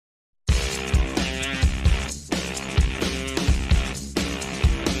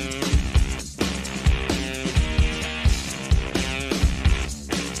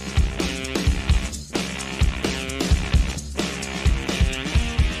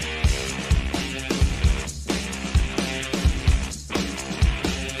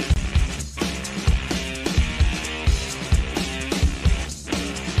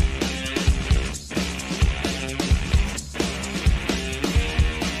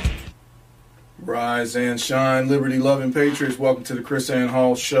Rise and shine, liberty-loving patriots. Welcome to the Chris Ann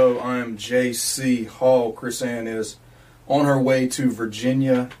Hall Show. I am J.C. Hall. Chris Ann is on her way to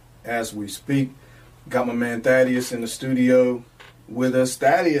Virginia as we speak. Got my man Thaddeus in the studio with us.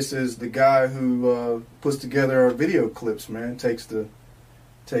 Thaddeus is the guy who puts together our video clips, man. Takes the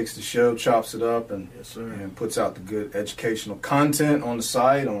show, chops it up, and puts out the good educational content on the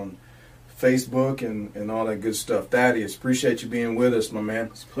site, on Facebook, and all that good stuff. Thaddeus, appreciate you being with us, my man.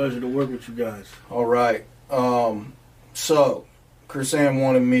 It's a pleasure to work with you guys. All right. So, Chris Ann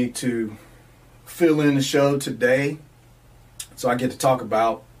wanted me to fill in the show today, so I get to talk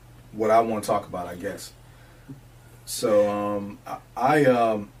about what I want to talk about, I guess. So,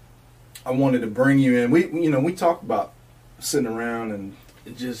 I wanted to bring you in. We talked about sitting around and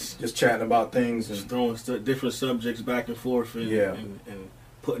just chatting about things and just throwing different subjects back and forth and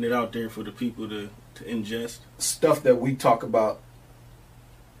putting it out there for the people to ingest. Stuff that we talk about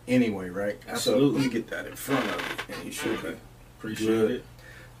anyway, right? Absolutely. So let me get that in front of you, and you should be. Appreciate it.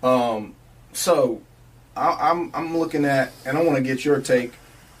 So I'm looking at, and I want to get your take,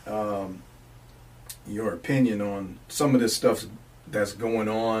 your opinion on some of this stuff that's going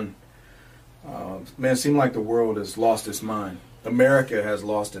on. Man, it seems like the world has lost its mind. America has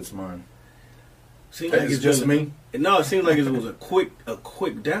lost its mind. Seems like it's just me. No, it seems like it was a quick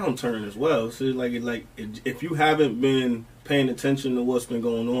downturn as well. It seems like if you haven't been paying attention to what's been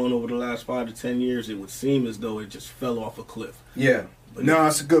going on over the last 5 to 10 years, it would seem as though it just fell off a cliff. Yeah. But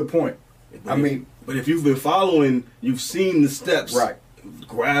that's a good point. But if you've been following, you've seen the steps. Right.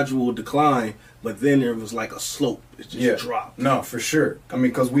 Gradual decline, but then there was like a slope. It just dropped. No, for sure.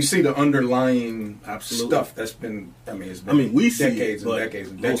 Because we see the underlying stuff that's been. It's been we see decades it, and decades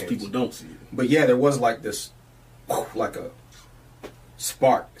and decades. Most people don't see it. But yeah, there was like this, like a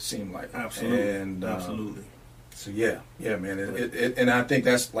spark. It seemed like absolutely, and absolutely. So yeah, man. And I think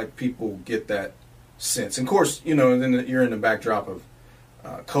that's like people get that sense. And of course, then you're in the backdrop of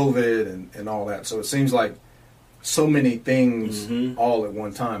COVID and all that. So it seems like so many things all at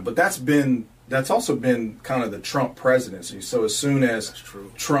one time. But that's also been kind of the Trump presidency. So as soon as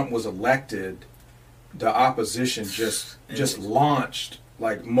Trump was elected, the opposition just launched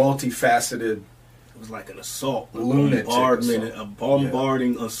like multifaceted. It was like an assault, a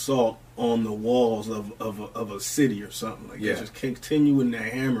bombarding assault on the walls of a city or something like that. Just continuing to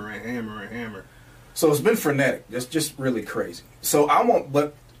hammer. So it's been frenetic. It's just really crazy. So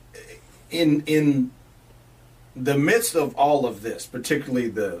but in the midst of all of this, particularly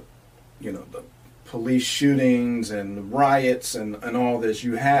the police shootings and the riots and all this,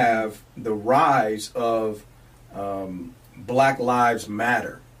 you have the rise of Black Lives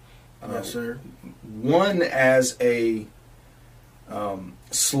Matter. Yes, sir. One as a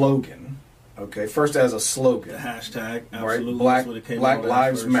slogan. Okay, first as a slogan. The hashtag, absolutely. Right? Black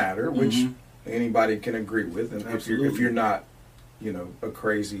Lives Matter, which anybody can agree with, and if you're not, a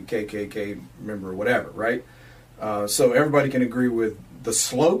crazy KKK member or whatever, right? So everybody can agree with the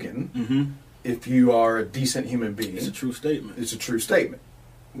slogan if you are a decent human being. It's a true statement. It's a true statement.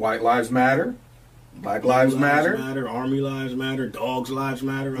 White lives matter. Black lives matter. Army lives matter. Dogs' lives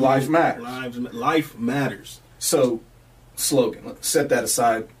matter. Life matters. Life matters. So, slogan. Let's set that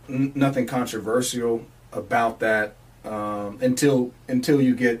aside. Nothing controversial about that until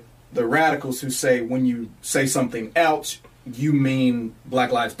you get the radicals who say when you say something else, you mean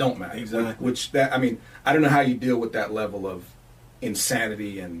Black lives don't matter. Exactly. I don't know how you deal with that level of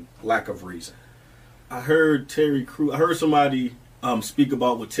insanity and lack of reason. I heard somebody speak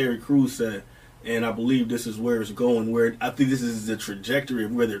about what Terry Crews said, and I believe this is where it's going. Where I think this is the trajectory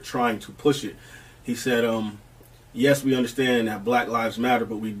of where they're trying to push it. He said, "Yes, we understand that Black lives matter,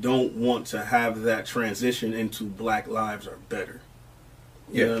 but we don't want to have that transition into Black lives are better."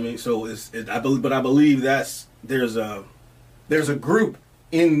 You know what I mean? So I believe there's a group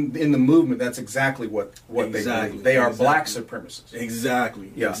in the movement that's exactly what they believe. They are black supremacists.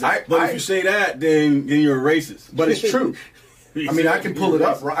 Exactly. Yeah. Exactly. But if you say that, then you're a racist. But it's true. I can pull it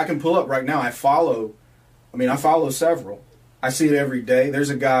up. I can pull up right now. I follow several. I see it every day. There's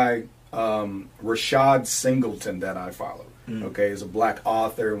a guy, Rashad Singleton, that I follow. Okay, he's a black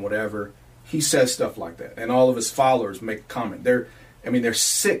author and whatever. He says stuff like that, and all of his followers make a comment. They're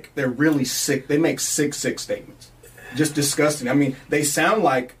sick. They're really sick. They make sick statements. Just disgusting. They sound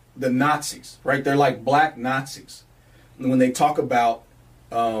like the Nazis, right? They're like black Nazis. And when they talk about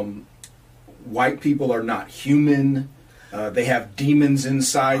white people are not human, they have demons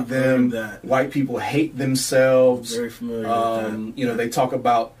inside them. White people hate themselves. Very familiar with that. They talk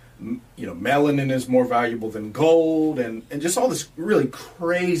about melanin is more valuable than gold, and just all this really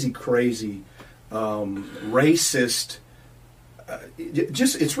crazy racist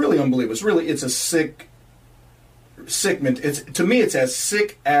it's really unbelievable. It's a sick to me it's as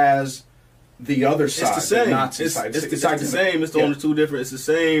sick as the other side. It's the same. The Nazi side. It's the same. It's only two different. It's the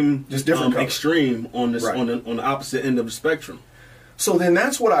same. Just different extreme on this on the opposite end of the spectrum. So then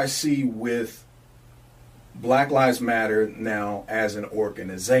that's what I see with Black Lives Matter now as an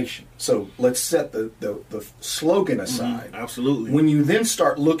organization. So let's set the slogan aside. Absolutely. When you then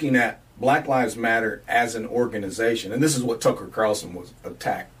start looking at Black Lives Matter as an organization, and this is what Tucker Carlson was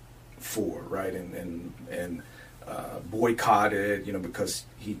attacked for, right? And boycotted, because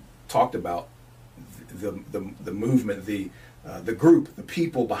he talked about the movement, the group, the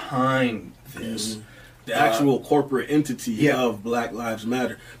people behind this. The actual corporate entity of Black Lives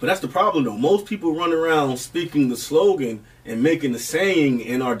Matter. But that's the problem, though. Most people run around speaking the slogan and making the saying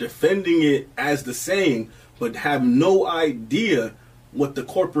and are defending it as the saying, but have no idea what the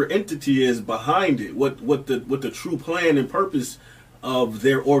corporate entity is behind it, what the true plan and purpose of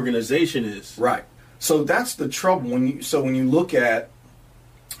their organization is. Right. So that's the trouble. When you look at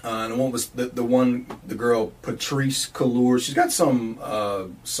and what was the girl Patrice Kalour? She's got some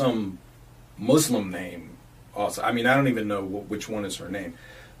Muslim name also. I mean, I don't even know which one is her name.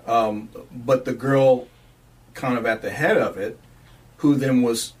 But the girl kind of at the head of it, who then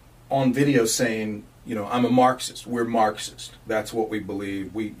was on video saying, I'm a Marxist. We're Marxist. That's what we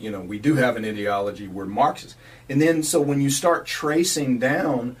believe. We do have an ideology. We're Marxist. And then, so when you start tracing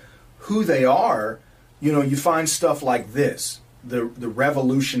down who they are, you find stuff like this. The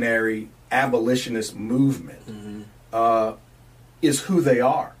revolutionary abolitionist movement is who they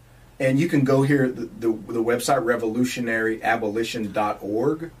are. And you can go here, the website,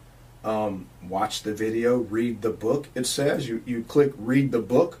 revolutionaryabolition.org, watch the video, read the book, it says. You click read the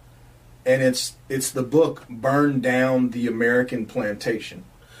book, and it's the book, Burn Down the American Plantation.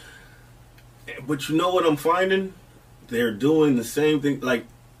 But you know what I'm finding? They're doing the same thing. Like,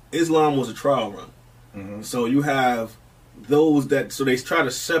 Islam was a trial run. Mm-hmm. So you have those so they try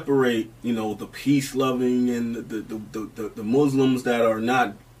to separate, the peace-loving and the Muslims that are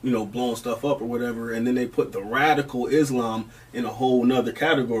not, blowing stuff up or whatever, and then they put the radical Islam in a whole nother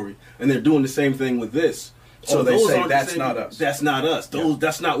category, and they're doing the same thing with this. So they say that's not us. That's not us.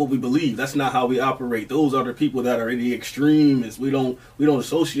 That's not what we believe. That's not how we operate. Those are the people that are the extremists. We don't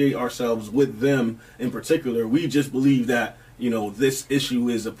associate ourselves with them in particular. We just believe that this issue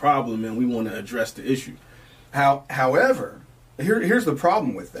is a problem, and we want to address the issue. However, here's the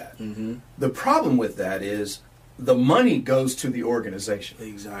problem with that. Mm-hmm. The problem with that is the money goes to the organization.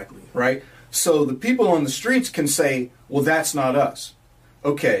 Exactly. Right? So the people on the streets can say, well, that's not us.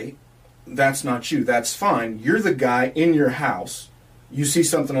 Okay, that's not you. That's fine. You're the guy in your house. You see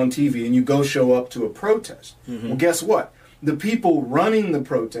something on TV and you go show up to a protest. Mm-hmm. Well, guess what? The people running the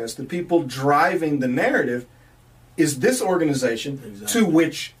protest, the people driving the narrative, is this organization to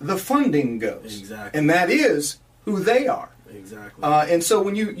which the funding goes. Exactly. And that is who they are. Exactly. And so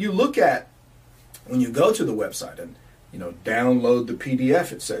when you look at, when you go to the website and, download the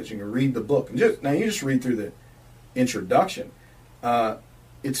PDF, it says you can read the book. And you just read through the introduction.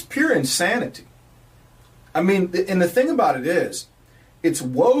 It's pure insanity. I mean, and the thing about it is, it's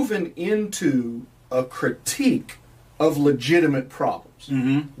woven into a critique of legitimate problems.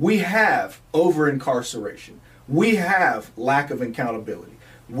 Mm-hmm. We have over-incarceration. We have lack of accountability.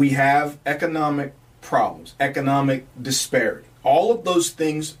 We have economic problems, economic disparity. All of those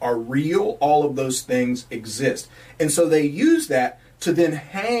things are real. All of those things exist. And so they use that to then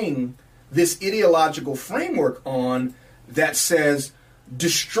hang this ideological framework on that says,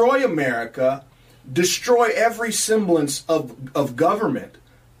 destroy America, destroy every semblance of government,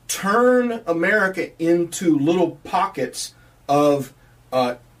 turn America into little pockets of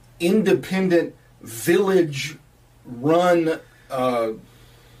independent village-run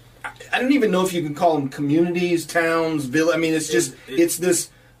I don't even know if you can call them communities, towns, village. I mean, it's this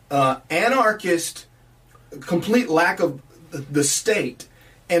anarchist, complete lack of the state,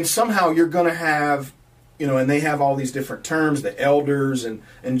 and somehow you're going to have, and they have all these different terms, the elders and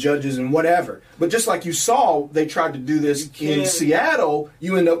judges and whatever. But just like you saw, they tried to do this in Seattle.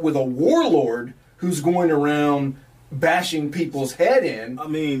 You end up with a warlord who's going around bashing people's head in. I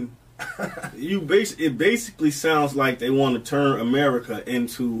mean, it basically sounds like they want to turn America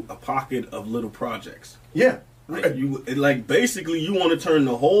into a pocket of little projects. Yeah. Basically you want to turn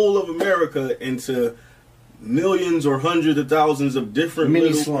the whole of America into millions or hundreds of thousands of different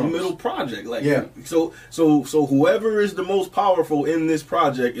little projects. So whoever is the most powerful in this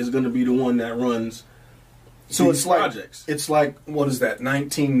project is going to be the one that runs these projects. It's like, what is that,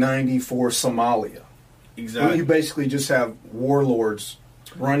 1994 Somalia. Exactly. Where you basically just have warlords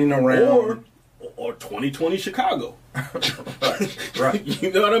running around. Or 2020 Chicago. Right.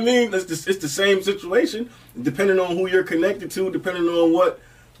 You know what I mean? It's the same situation, depending on who you're connected to, depending on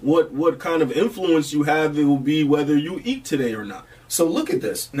what kind of influence you have. It will be whether you eat today or not. So look at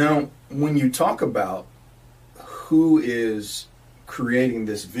this. Now, when you talk about who is creating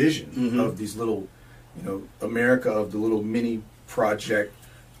this vision of these little, America of the little mini project,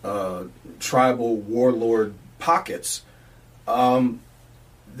 tribal warlord pockets,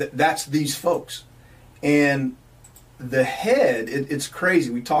 that's these folks. And the head, it's crazy.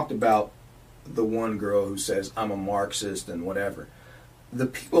 We talked about the one girl who says, I'm a Marxist and whatever. The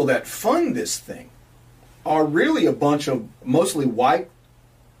people that fund this thing are really a bunch of mostly white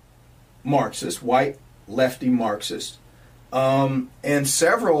Marxists, white lefty Marxists. And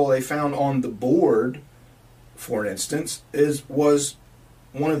several they found on the board, for instance, was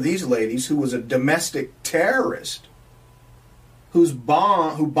one of these ladies who was a domestic terrorist who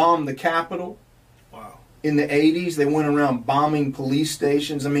bombed the Capitol. Wow. In the 80s. They went around bombing police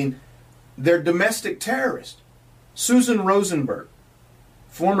stations. I mean, they're domestic terrorists. Susan Rosenberg,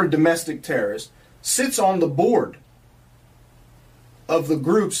 former domestic terrorist, sits on the board of the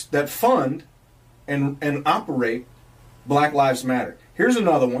groups that fund and operate Black Lives Matter. Here's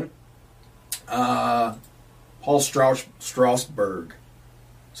another one. Paul Strasberg.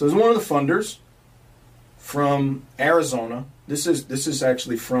 So there's one of the funders from Arizona. This is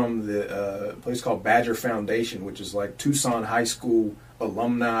actually from the place called Badger Foundation, which is like Tucson High School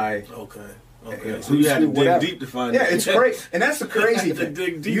alumni. Okay. So you had to dig deep to find that. Yeah, it's great. And that's the crazy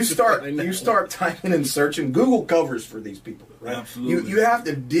thing. You start typing and searching. Google covers for these people, right? Absolutely. You have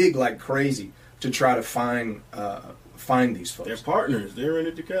to dig like crazy to try to find these folks. They're partners. They're in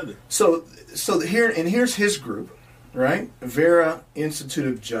it together. So here's his group, right? Vera Institute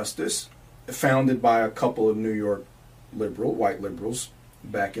of Justice, founded by a couple of New York white liberals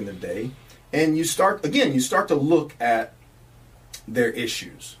back in the day. And you start to look at their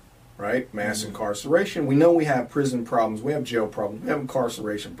issues, right? Mass incarceration. We know we have prison problems. We have jail problems. We have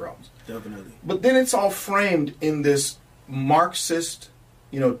incarceration problems. Definitely. But then it's all framed in this Marxist,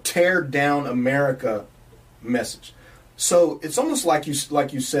 tear down America message. So it's almost like you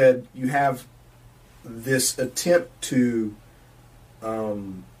said, you have this attempt to,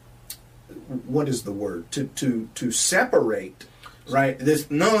 what is the word? To separate, right?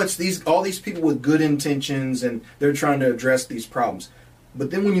 It's all these people with good intentions and they're trying to address these problems. But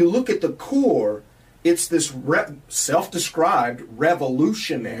then when you look at the core, it's this self-described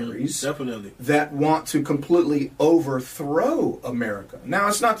revolutionaries definitely that want to completely overthrow America. Now,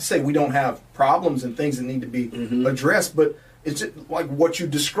 it's not to say we don't have problems and things that need to be addressed, but it's like what you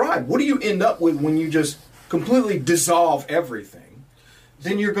described. What do you end up with when you just completely dissolve everything?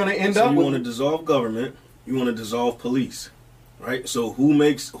 Then you're going to end up with... You want to dissolve government, you want to dissolve police, right? So who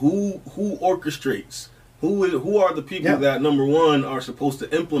orchestrates? Who are the people that, number one, are supposed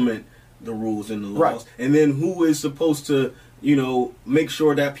to implement the rules and the laws, right? And then who is supposed to, make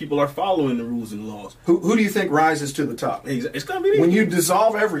sure that people are following the rules and laws? Who do you think rises to the top? It's gonna be when you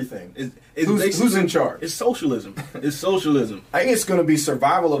dissolve everything. Who's in charge? It's socialism. It's socialism. I think it's going to be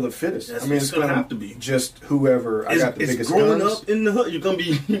survival of the fittest. It's going to have to be just whoever. I got the biggest growing guns. up in the hood.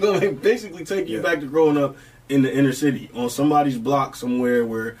 You're gonna basically take you back to growing up in the inner city on somebody's block somewhere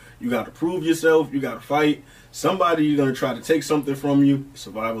where you got to prove yourself. You got to fight. Somebody going to try to take something from you.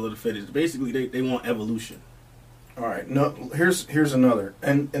 Survival of the fittest. Basically, they want evolution. All right. No, here's another,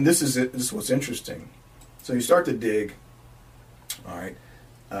 and this is it. This is what's interesting. So you start to dig. All right.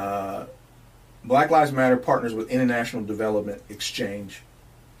 Black Lives Matter partners with International Development Exchange,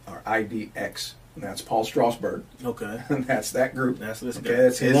 or IDX, and that's Paul Strasberg. Okay. And that's that group. That's this guy. Okay,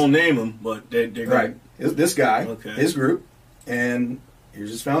 that's his. They won't name him, but they're right. This guy. Okay. His group, and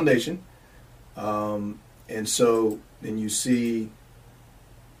here's his foundation. And so then you see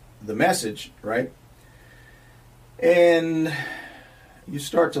the message, right? And you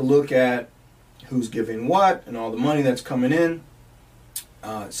start to look at who's giving what and all the money that's coming in.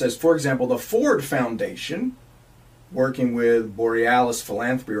 It says, for example, the Ford Foundation, working with Borealis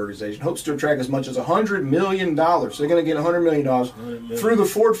Philanthropy Organization, hopes to attract as much as $100 million. So they're going to get $100 million through the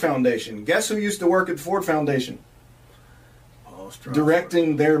Ford Foundation. Guess who used to work at the Ford Foundation?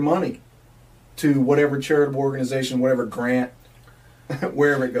 Directing their money to whatever charitable organization, whatever grant,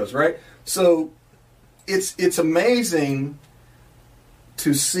 wherever it goes, right? So it's amazing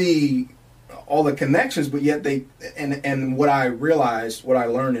to see all the connections, but yet and what I realized, what I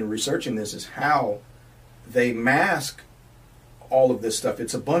learned in researching this is how they mask all of this stuff.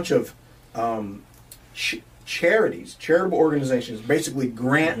 It's a bunch of charities, charitable organizations, basically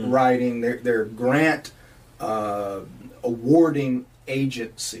grant writing, they're grant awarding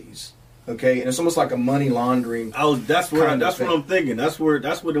agencies. Okay, and it's almost like a money laundering. That's what I'm thinking. That's what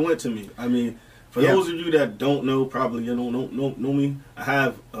it went to me. I mean, for those of you that don't know, probably you don't know me, I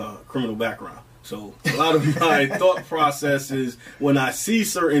have a criminal background. So a lot of my thought process is when I see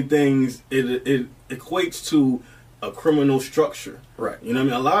certain things, it equates to a criminal structure. Right. You know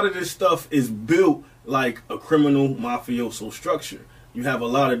what I mean? A lot of this stuff is built like a criminal mafioso structure. You have a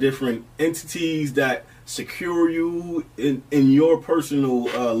lot of different entities that secure you in your personal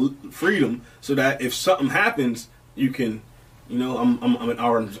freedom, so that if something happens, you can, I'm at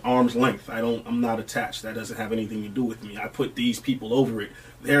arm's length. I'm not attached. That doesn't have anything to do with me. I put these people over it.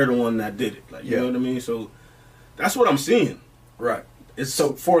 They're the one that did it. You know what I mean? So that's what I'm seeing. Right.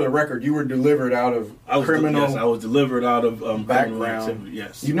 So for the record, you were delivered out of criminal. Yes, I was delivered out of background.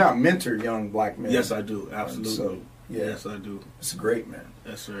 Yes. You not mentor young black men. Yes, I do. Absolutely. So, yeah. Yes, I do. It's great, man.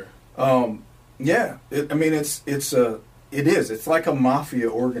 Yes, sir. Yeah. It is. It's like a mafia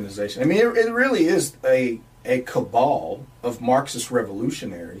organization. I mean, it really is a cabal of Marxist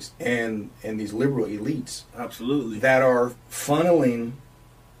revolutionaries and these liberal elites. Absolutely. That are funneling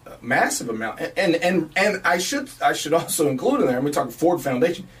massive amount, and I should also include in there. I'm talking Ford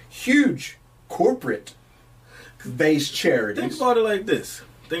Foundation, huge corporate based charities. Think about it like this,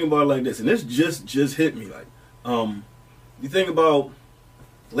 and this just hit me. Like, you think about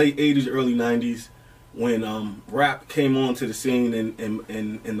late '80s, early '90s, when rap came onto the scene, and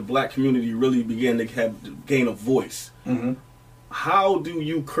the black community really began to gain a voice. Mm-hmm. How do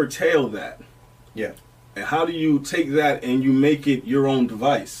you curtail that? Yeah. And how do you take that and you make it your own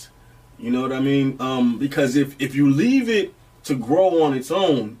device? You know what I mean? Because if you leave it to grow on its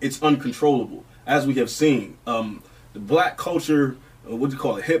own, it's uncontrollable. As we have seen, the black culture,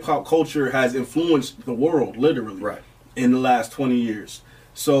 hip hop culture, has influenced the world literally in the last 20 years.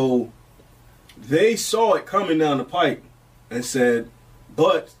 So they saw it coming down the pipe and said,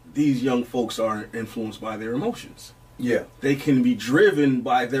 but these young folks are influenced by their emotions. Yeah. They can be driven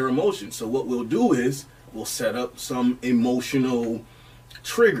by their emotions. So what we'll do is we'll set up some emotional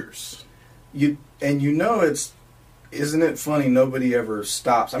triggers. Isn't it funny? Nobody ever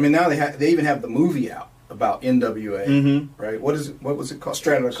stops. I mean, now they even have the movie out about NWA, right? What was it called?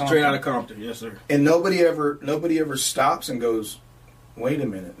 Straight Outta Compton. Straight Outta Compton, yes, sir. And nobody ever stops and goes, wait a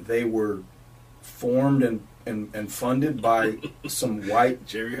minute, they were formed and funded by some white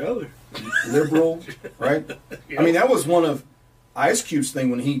Jerry Heller liberal, right? Yep. I mean, that was one of Ice Cube's thing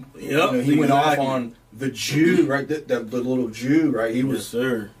when he went off on the Jew, right? The little Jew, right? He was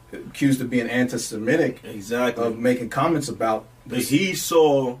accused of being anti-Semitic, of making comments about this. But he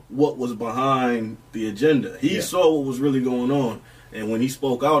saw what was behind the agenda. He saw what was really going on, and when he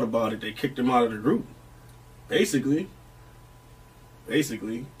spoke out about it, they kicked him out of the group. Basically,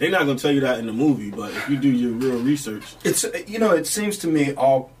 they're not going to tell you that in the movie, but if you do your real research, it seems to me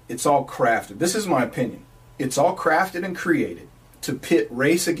it's all crafted. This is my opinion. It's all crafted and created to pit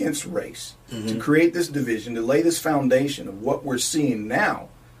race against race, to create this division, to lay this foundation of what we're seeing now,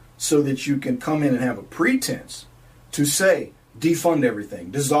 so that you can come in and have a pretense to say, defund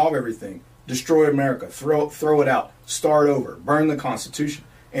everything, dissolve everything, destroy America, throw it out, start over, burn the Constitution.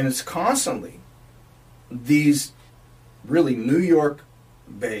 And it's constantly these really New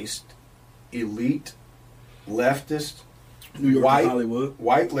York-based, elite, leftist,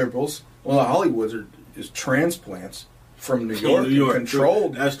 white liberals. Well, the Hollywoods is transplants from New York.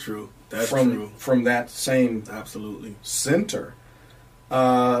 Controlled. That's true. From that same center.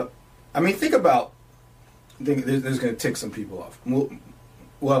 I mean, think about. This is going to tick some people off.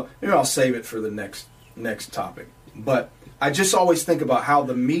 Well, maybe I'll save it for the next topic. But I just always think about how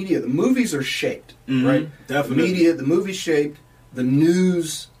the movies are shaped, right? Definitely. The movie's shaped, the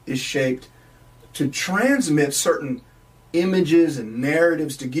news is shaped to transmit certain images and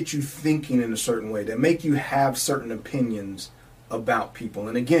narratives to get you thinking in a certain way, to make you have certain opinions about people.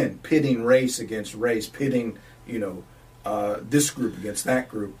 And again, pitting race against race, pitting, this group against that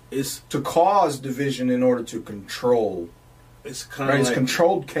group, is to cause division in order to control. It's kind of like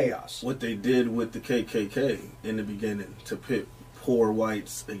controlled chaos. What they did with the KKK in the beginning, to pit poor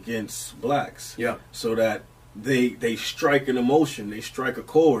whites against blacks. Yeah. So that they strike an emotion, they strike a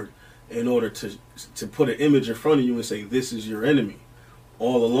chord in order to put an image in front of you and say, this is your enemy.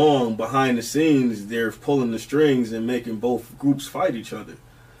 All along, behind the scenes, they're pulling the strings and making both groups fight each other.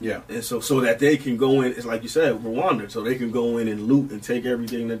 Yeah. And so that they can go in, it's like you said, Rwanda, so they can go in and loot and take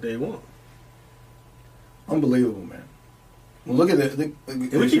everything that they want. Unbelievable, man. Well, look at it.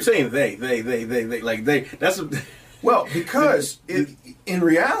 We keep saying they, like they. That's well, because in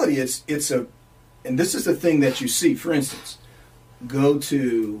reality, it's a, and this is the thing that you see. For instance, go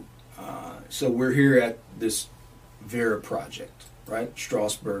to, so we're here at this Vera project, right?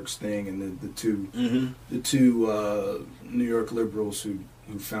 Strasburg's thing, and the two Mm-hmm. New York liberals who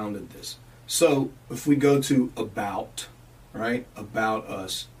founded this. So if we go to about, right, about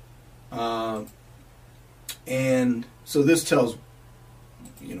us, and so this tells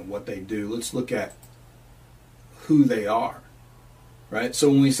what they do. Let's look at who they are, right? So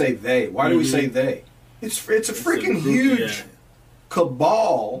when we say they, why do we say they? It's a freaking huge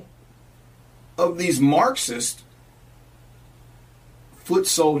cabal of these Marxist foot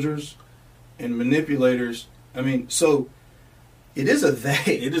soldiers and manipulators. I mean, so it is a they.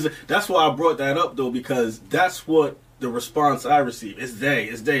 It is. That's why I brought that up, though, because that's what the response I receive. It's they.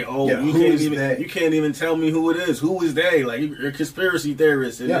 It's they. Oh, Yeah, you can't even tell me who it is. Who is they? Like, you're a conspiracy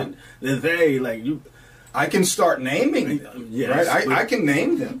theorist. And then they, like, you. I can start naming them, yes, right? I can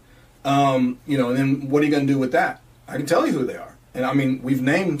name them. And then what are you going to do with that? I can tell you who they are. And I mean, we've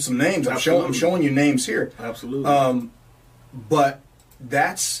named some names. I'm showing you names here. Absolutely. But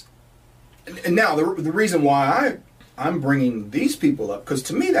that's, and now the reason why I'm bringing these people up, because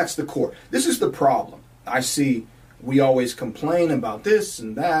to me that's the core. This is the problem. I see we always complain about this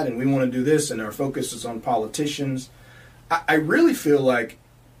and that, and we want to do this, and our focus is on politicians. I really feel like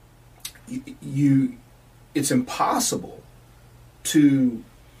it's impossible to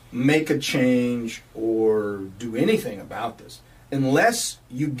make a change or do anything about this unless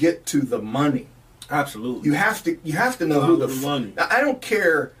you get to the money. Absolutely. You have to know who the money. I don't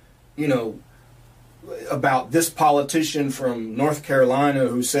care, about this politician from North Carolina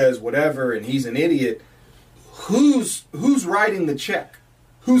who says whatever and he's an idiot. Who's writing the check?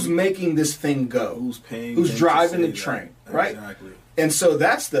 Who's making this thing go? Who's paying? Who's driving the train? Right? Exactly. And so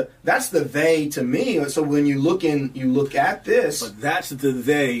that's the they to me. So when you look at this, but that's the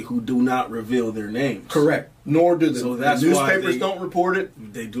they who do not reveal their names. Correct. Nor do So the that's newspapers don't report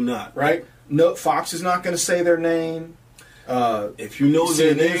it. They do not. Right? No, Fox is not going to say their name. If you know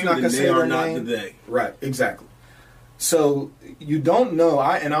their name, not then they are not name. the they. Right. Exactly. So you don't know.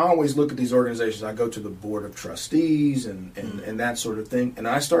 I always look at these organizations. I go to the board of trustees and that sort of thing, and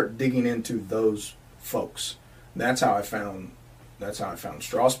I start digging into those folks. That's how I found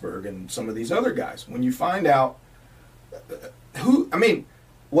Strasburg and some of these other guys. When you find out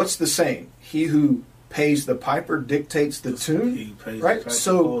what's the saying? He who pays the piper dictates the tune. He pays right? the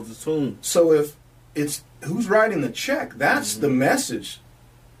piper, calls the tune. So if it's who's writing the check, that's the message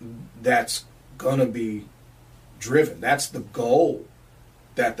that's gonna be driven. That's the goal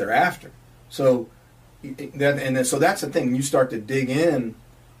that they're after. So so that's the thing. You start to dig in.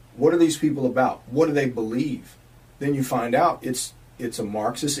 What are these people about? What do they believe? Then you find out it's a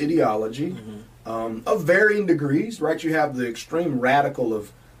Marxist ideology of varying degrees, right? You have the extreme radical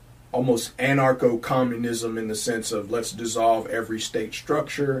of almost anarcho-communism in the sense of let's dissolve every state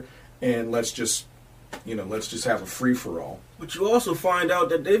structure and let's just have a free-for-all. But you also find out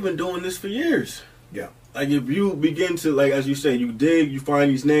that they've been doing this for years. Yeah. Like if you begin to, like as you say, you dig, you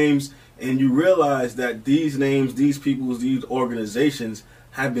find these names, and you realize that these names, these people, these organizations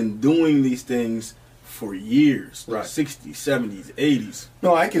have been doing these things for years, right? 60s, 70s, 80s.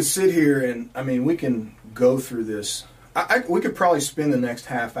 No, I could sit here and, we can go through this. We could probably spend the next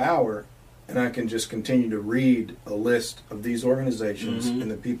half hour and I can just continue to read a list of these organizations and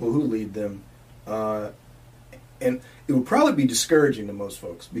the people who lead them. And it would probably be discouraging to most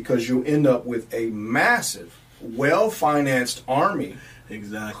folks because you'll end up with a massive, well-financed army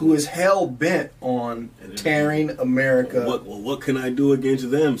who is hell-bent on tearing America. What can I do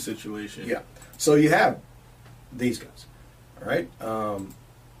against them situation? Yeah. So you have these guys, all right?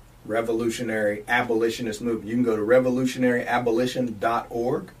 Revolutionary Abolitionist Movement. You can go to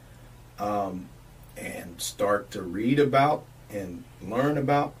revolutionaryabolition.org and start to read about and learn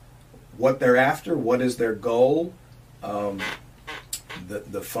about what they're after, what is their goal. The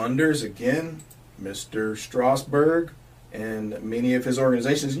funders, again, Mr. Strasburg and many of his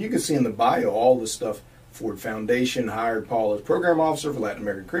organizations. You can see in the bio all the stuff. Ford Foundation hired Paul as program officer for Latin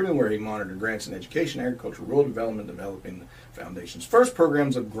American Caribbean, where he monitored grants in education, agriculture, rural development, developing the foundation's first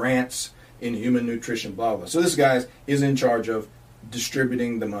programs of grants in human nutrition, blah, blah. So this guy is in charge of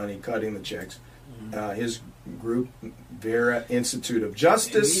distributing the money, cutting the checks. His group, Vera Institute of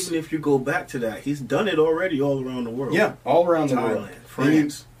Justice. And even if you go back to that, he's done it already all around the world. Yeah, all around the world. Thailand,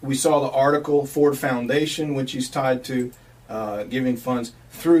 France. We saw the article, Ford Foundation, which he's tied to, giving funds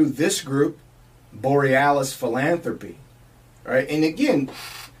through this group, Borealis Philanthropy, right? And again,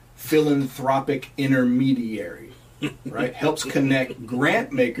 philanthropic intermediary, right? Helps connect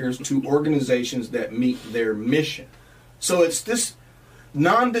grant makers to organizations that meet their mission. So it's this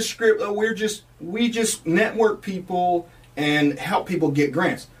nondescript. We just network people and help people get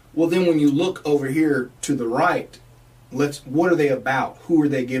grants. Well, then when you look over here to the right, what are they about? Who are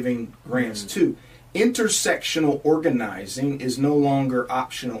they giving grants to? Intersectional organizing is no longer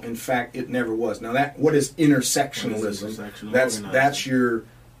optional. In fact, it never was. Now, what is intersectionalism? That's your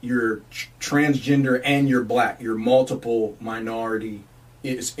transgender and your black, your multiple minority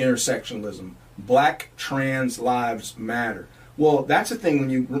is intersectionalism. Black trans lives matter. Well, that's a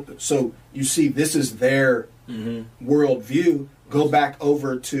thing so you see this is their worldview. Go back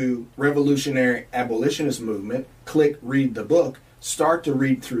over to Revolutionary Abolitionist Movement, click read the book, start to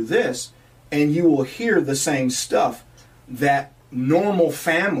read through this, and you will hear the same stuff that normal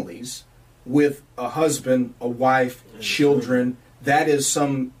families with a husband, a wife, children, that is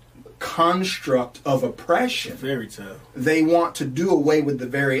some construct of oppression. Fairy tale. They want to do away with the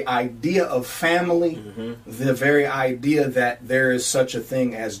very idea of family, the very idea that there is such a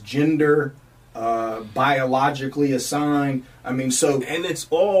thing as gender, biologically assigned. I mean, and it's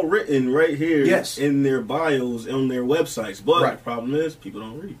all written right here in their bios on their websites. But the problem is people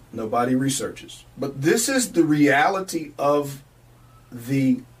don't read. Nobody researches. But this is the reality of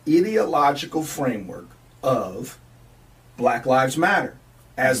the ideological framework of Black Lives Matter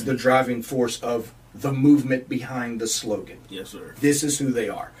as the driving force of the movement behind the slogan. Yes, sir. This is who they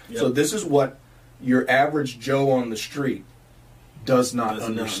are. Yep. So this is what your average Joe on the street does not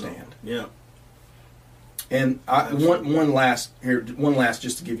understand. Yeah. And one last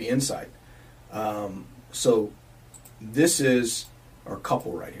just to give you insight. So this is our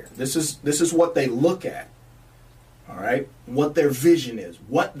couple right here. This is what they look at. All right, what their vision is,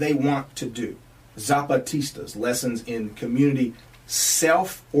 what they want to do. Zapatistas, lessons in community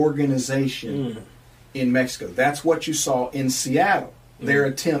self-organization in Mexico. That's what you saw in Seattle. Their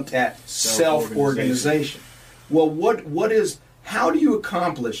attempt at self-organization. Well, how do you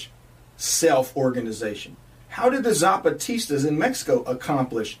accomplish self-organization? How did the Zapatistas in Mexico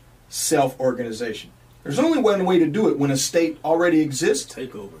accomplish self-organization? There's only one way to do it when a state already exists.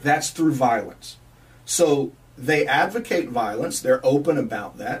 Takeover. That's through violence. So they advocate violence. They're open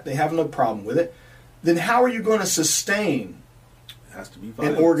about that. They have no problem with it. Then how are you going to sustain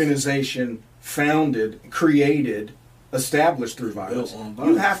an organization founded, created, established through violence?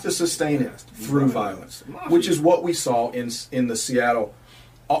 You have to sustain it through violence, which is what we saw in the Seattle.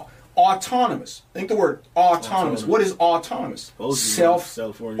 Autonomous. Think the word autonomous. What is autonomous?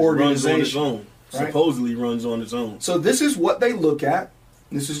 Self-organization. Supposedly runs on its own. So this is what they look at.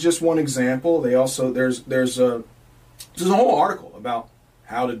 This is just one example. They also there's a whole article about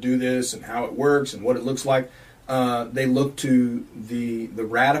how to do this and how it works and what it looks like. They look to the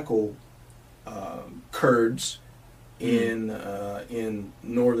radical Kurds in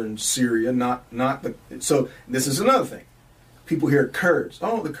northern Syria. So this is another thing. People hear Kurds.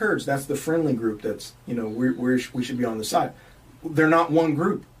 Oh, the Kurds. That's the friendly group. That's we should be on the side. They're not one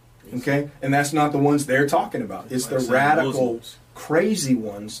group, okay? And that's not the ones they're talking about. It's the radical, crazy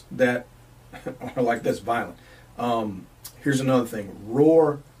ones that are like this, violent. Here's another thing.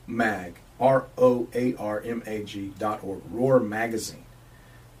 Roar Mag. ROARMAG.org. Roar Magazine.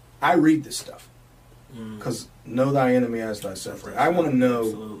 I read this stuff because know thy enemy as thyself. Right? I want to know.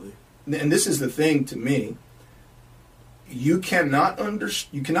 Absolutely. And this is the thing to me. You cannot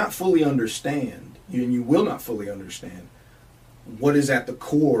fully understand, and you will not fully understand what is at the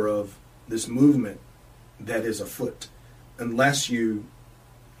core of this movement that is afoot, unless you,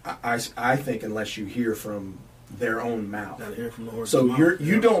 I think, unless you hear from their own mouth. Gotta hear from the horse's so mouth.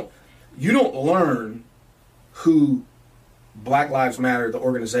 You don't learn who Black Lives Matter, the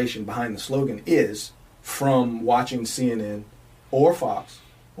organization behind the slogan, is from watching CNN or Fox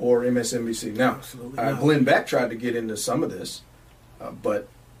or MSNBC. Now, Glenn Beck tried to get into some of this, but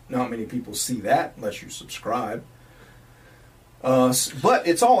not many people see that unless you subscribe. But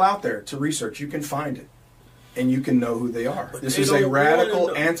it's all out there to research. You can find it, and you can know who they are. But this is a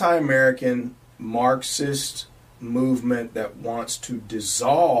radical, anti-American, Marxist movement that wants to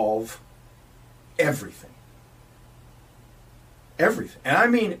dissolve everything. Everything. And I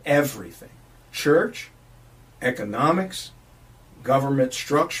mean everything. Church, economics, government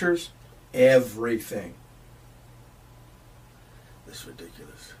structures, everything. It's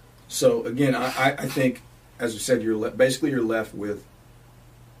ridiculous. So again, I think, as you said, you're left with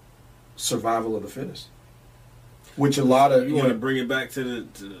survival of the fittest. Which a lot of you want to bring it back to the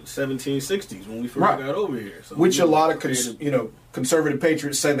 1760s when we first got over here. So which a lot of conservative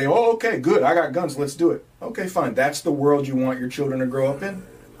patriots say okay, good, I got guns, let's do it. Okay, fine. That's the world you want your children to grow up in.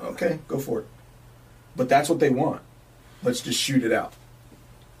 Okay, go for it. But that's what they want. Let's just shoot it out.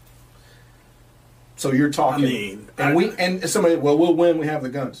 So you're talking, and somebody, we'll win. We have the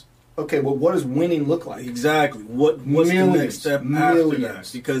guns. okay, well, what does winning look like? Exactly. What's the next step after that?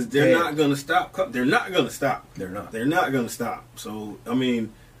 Because they're not going to stop. They're not going to stop. They're not. They're not going to stop. So, I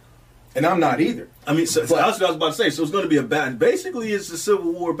mean... And I'm not either. I mean, so that's what I was about to say. So it's going to be a battle. Basically, it's a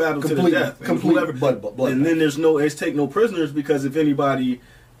civil war battle to the death. Complete blood. And then it's take no prisoners, because if anybody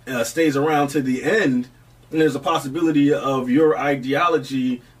stays around to the end, then there's a possibility of your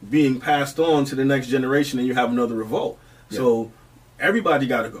ideology being passed on to the next generation, and you have another revolt. Yeah. So everybody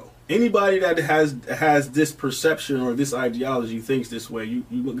got to go. Anybody that has this perception or this ideology thinks this way, you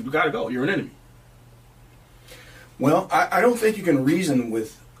got to go. You're an enemy. Well, I don't think you can reason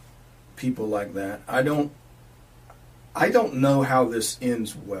with people like that. I don't know how this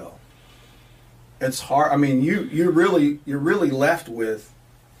ends well. It's hard. I mean, you're really left with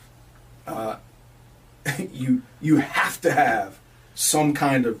you have to have some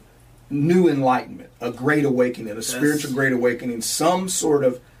kind of new enlightenment, a great awakening, a spiritual great awakening, some sort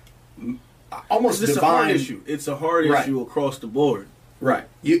of almost divine. It's a hard issue. It's a hard issue across the board. Right.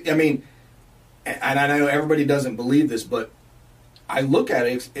 I mean, and I know everybody doesn't believe this, but I look at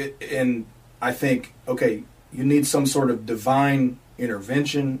it and I think, okay, you need some sort of divine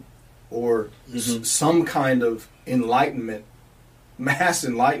intervention or some kind of enlightenment, mass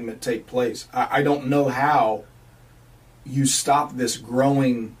enlightenment take place. I don't know how you stop this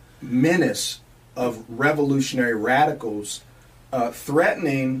growing menace of revolutionary radicals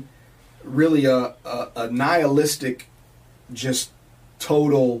threatening really a nihilistic, just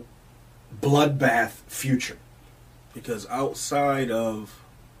total bloodbath future. Because outside of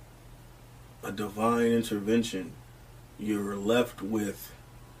a divine intervention, you're left with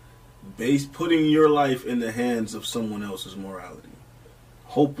putting your life in the hands of someone else's morality,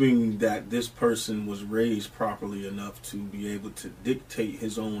 hoping that this person was raised properly enough to be able to dictate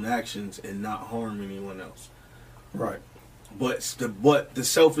his own actions and not harm anyone else. Right. But the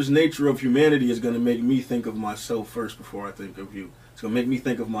selfish nature of humanity is going to make me think of myself first before I think of you. It's going to make me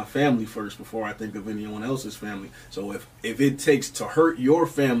think of my family first before I think of anyone else's family. So if it takes to hurt your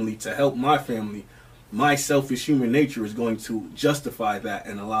family to help my family, my selfish human nature is going to justify that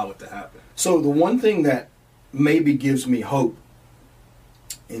and allow it to happen. So the one thing that maybe gives me hope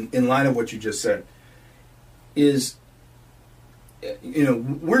in light of what you just said is,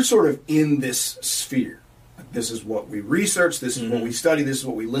 we're sort of in this sphere. This is what we research, this is what we study, this is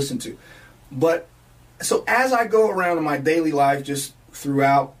what we listen to. But so as I go around in my daily life, just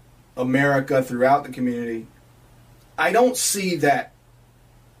throughout America, throughout the community, I don't see that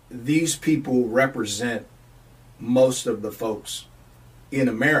these people represent most of the folks in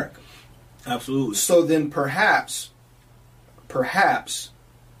America. Absolutely. So then perhaps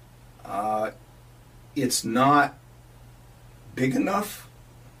it's not big enough,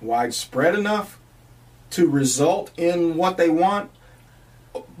 widespread enough to result in what they want.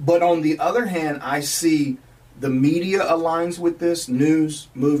 But on the other hand, I see the media aligns with this, news,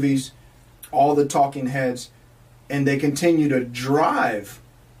 movies, all the talking heads, and they continue to drive,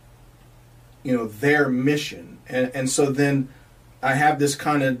 their mission. And so then I have this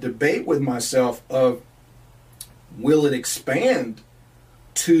kind of debate with myself of, will it expand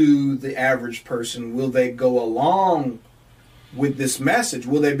to the average person? Will they go along with this message?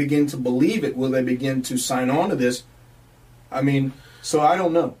 Will they begin to believe it? Will they begin to sign on to this? I mean, so I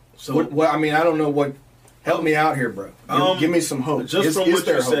don't know. So I don't know what. Help me out here, bro. Give me some hope. Just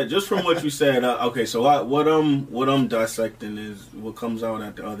from what you said. Okay, so what I'm dissecting is what comes out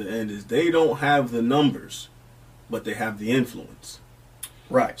at the other end is they don't have the numbers, but they have the influence.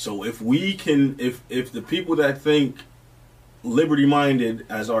 Right. So if we can, if the people that think liberty-minded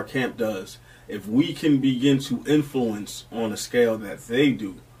as our camp does, if we can begin to influence on a scale that they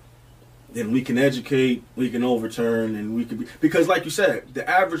do, then we can educate, we can overturn, and we can be... Because like you said, the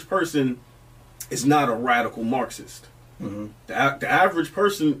average person is not a radical Marxist. Mm-hmm. The average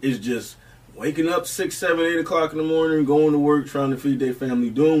person is just waking up 6, 7, 8 o'clock in the morning, going to work, trying to feed their family,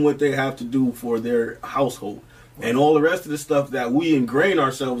 doing what they have to do for their household. Right. And all the rest of the stuff that we ingrain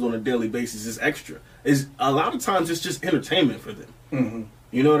ourselves on a daily basis is extra. Is a lot of times it's just entertainment for them. Mm-hmm.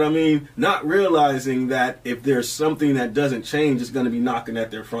 You know what I mean? Not realizing that if there's something that doesn't change, it's going to be knocking at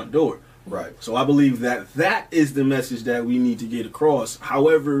their front door. Right. So I believe that is the message that we need to get across.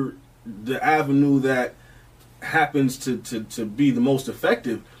 However, the avenue that happens to be the most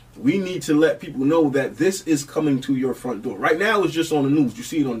effective, we need to let people know that this is coming to your front door. Right now it's just on the news. You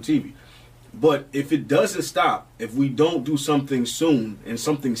see it on TV. But if it doesn't stop, if we don't do something soon and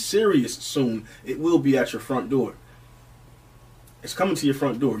something serious soon, it will be at your front door. It's coming to your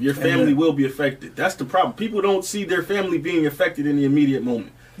front door. Your family will be affected. That's the problem. People don't see their family being affected in the immediate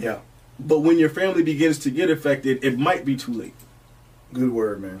moment. Yeah. But when your family begins to get affected, it might be too late. Good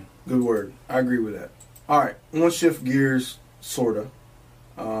word, man. Good word. I agree with that. All right, I want to shift gears, sorta.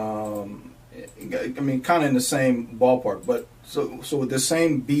 I mean, kind of in the same ballpark, but so with the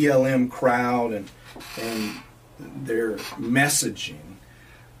same BLM crowd and their messaging,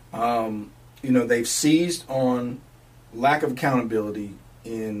 they've seized on lack of accountability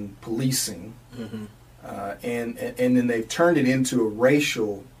in policing, and then they've turned it into a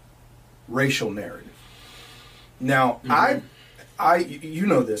racial narrative. Now, you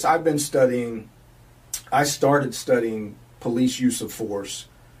know this. I've been studying. I started studying police use of force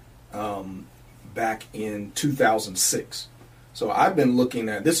back in 2006. So I've been looking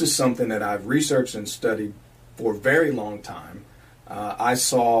at, this is something that I've researched and studied for a very long time. I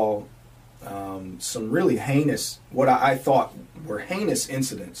saw some really heinous, what I thought were heinous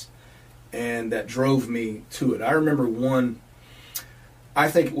incidents, and that drove me to it. I remember one, I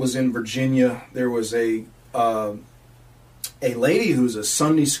think it was in Virginia. There was a lady who's a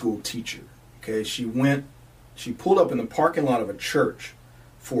Sunday school teacher. Okay, she pulled up in the parking lot of a church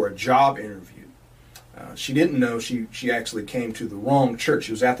for a job interview. She didn't know she actually came to the wrong church.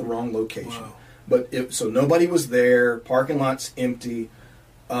 She was at the wrong location. Wow. So nobody was there. Parking lot's empty.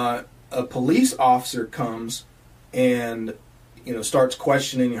 A police officer comes and starts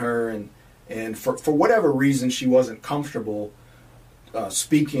questioning her, and for whatever reason she wasn't comfortable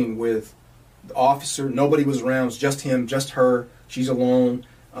speaking with the officer. Nobody was around. It was just him, just her. She's alone.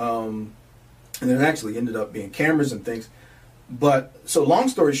 And there actually ended up being cameras and things. But so long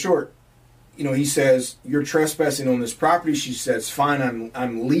story short, he says, "You're trespassing on this property." She says, "Fine,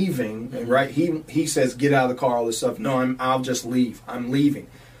 I'm leaving." Mm-hmm. Right? He says, "Get out of the car," all this stuff. "No, I'll just leave. I'm leaving."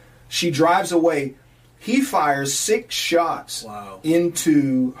 She drives away. He fires 6 shots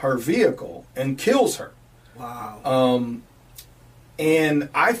into her vehicle and kills her. Wow. And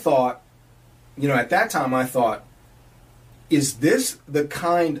I thought, at that time I thought, is this the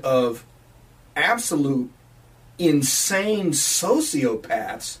kind of absolute insane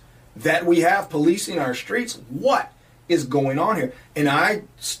sociopaths that we have policing our streets? What is going on here? And I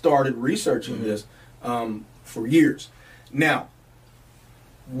started researching this for years. Now,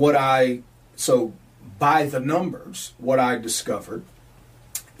 by the numbers, what I discovered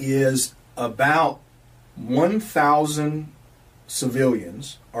is about 1,000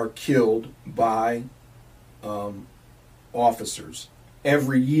 civilians are killed by officers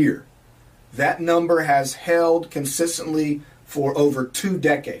every year. That number has held consistently for over 2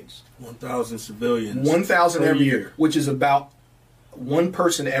 decades. 1,000 civilians. 1,000 every year, which is about one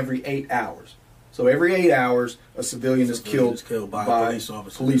person every 8 hours. So every 8 hours, a civilian is killed by a police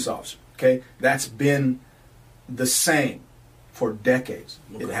officer. Okay, that's been the same for decades.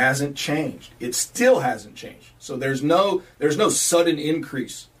 Okay. It hasn't changed. It still hasn't changed. So there's no sudden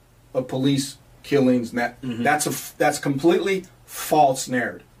increase of police killings. That's completely false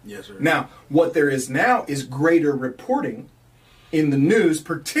narrative. Yes, sir. Now, what there is now is greater reporting in the news,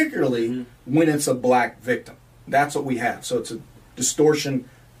 particularly when it's a black victim. That's what we have. So it's a distortion,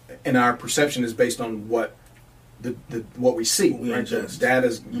 and our perception is based on what we see. Right? The data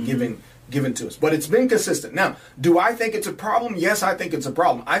is given to us. But it's been consistent. Now, do I think it's a problem? Yes, I think it's a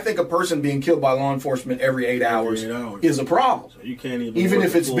problem. I think a person being killed by law enforcement every 8 hours is a problem. So you can't even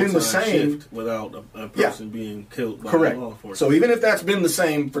if it's been the same without a person being killed by law enforcement. So even if that's been the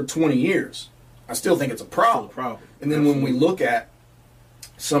same for 20 years, I still think it's a problem. And then when we look at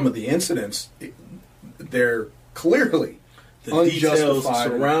some of the incidents, they're clearly the details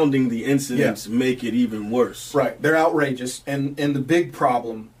surrounding the incidents make it even worse. Right. They're outrageous. And the big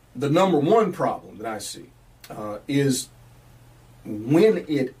problem, the number one problem that I see is when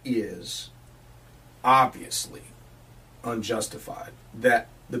it is obviously unjustified, that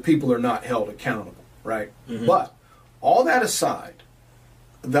the people are not held accountable, right? Mm-hmm. But all that aside,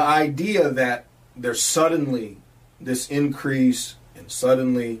 the idea that there's suddenly this increase and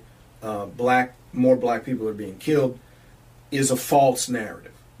suddenly more black people are being killed is a false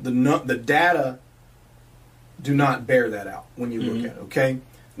narrative. The data do not bear that out when you look at it, okay?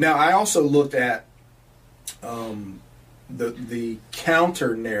 Now, I also looked at the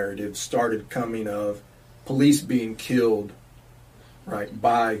counter narrative started coming of police being killed, right,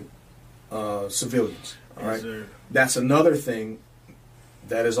 by civilians. All right, that's another thing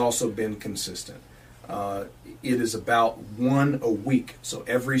that has also been consistent. It is about 1 a week, so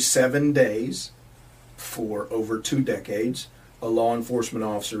every 7 days for over 2 decades, a law enforcement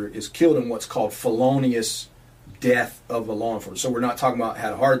officer is killed in what's called felonious death of a law enforcement. So we're not talking about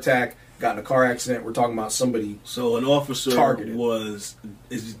had a heart attack, got in a car accident. We're talking about somebody. So an officer targeted.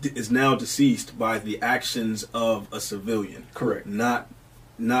 is now deceased by the actions of a civilian. Correct. Not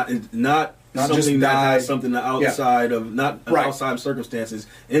not something just that died. has something outside of outside circumstances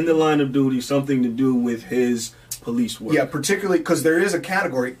in the line of duty, something to do with his police work. Yeah, particularly because there is a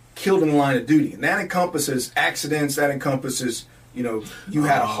category killed in the line of duty, and that encompasses accidents. That encompasses, you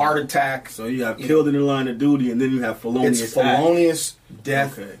had a heart attack. So you have killed in the line of duty, and then you have felonious. It's felonious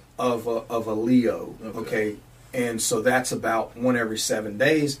death of a Leo. Okay, and so that's about 1 every 7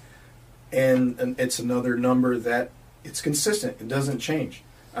 days, and it's another number that it's consistent. It doesn't change.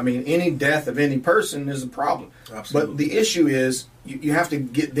 I mean, any death of any person is a problem. Absolutely. But the issue is you have to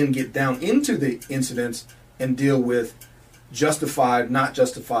get down into the incidents and deal with justified, not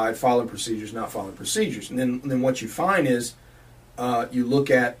justified, following procedures, not following procedures. And then what you find is you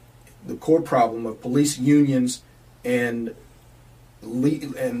look at the core problem of police unions and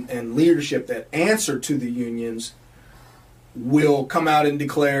leadership that answer to the unions will come out and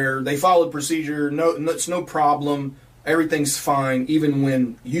declare they followed procedure, no, it's no problem, everything's fine, even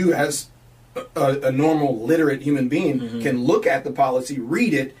when you as a normal literate human being can look at the policy,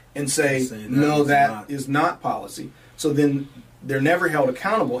 read it, and say no, that is not policy. So then they're never held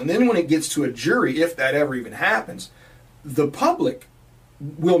accountable. And then when it gets to a jury, if that ever even happens, the public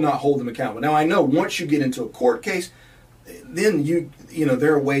will not hold them accountable. Now I know once you get into a court case, then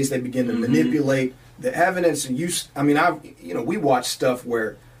there are ways they begin to manipulate the evidence and use. I mean, we watch stuff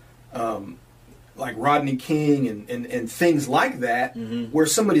where like Rodney King and things like that, where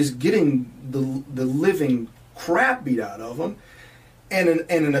somebody's getting the living crap beat out of them, and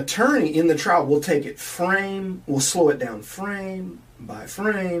an attorney in the trial will take it will slow it down frame by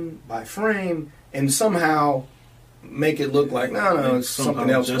frame by frame, and somehow make it look like no, it's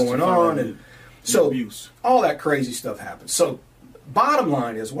something else going on, and so abuse. All that crazy stuff happens. So, bottom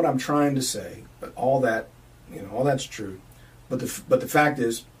line is what I'm trying to say. But all that, all that's true. But the fact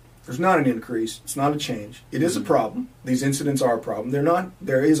is, there's not an increase. It's not a change. It is a problem. These incidents are a problem.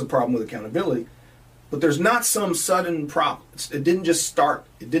 There is a problem with accountability, but there's not some sudden problem. It didn't just start.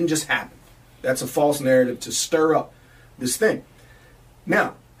 It didn't just happen. That's a false narrative to stir up this thing.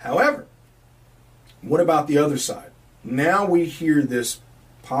 Now, however, what about the other side? Now we hear this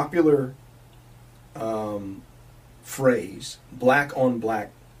popular phrase, black on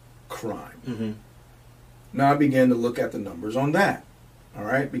black crime. Now I began to look at the numbers on that. All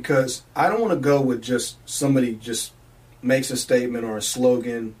right, because I don't want to go with just somebody just makes a statement or a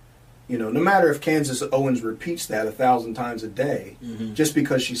slogan. No matter if Candace Owens repeats that 1,000 times a day, just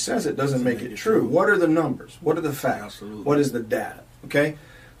because she says it doesn't make it true. What are the numbers? What are the facts? Absolutely. What is the data? Okay,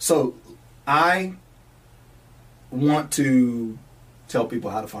 so I want to tell people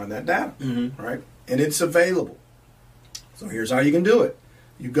how to find that data, right? And it's available. So here's how you can do it.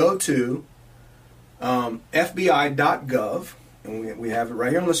 You go to FBI.gov, and we have it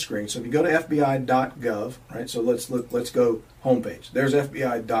right here on the screen. So if you go to FBI.gov, right? So let's go homepage. There's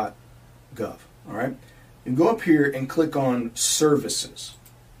FBI.gov, all right? You go up here and click on services.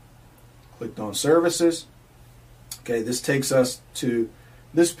 Clicked on services. Okay, this takes us to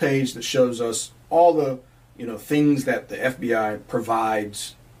this page that shows us all the things that the FBI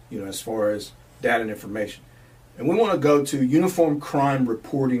provides, as far as data and information. And we want to go to Uniform Crime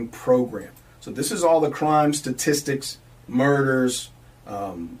Reporting Program. So this is all the crime statistics, murders,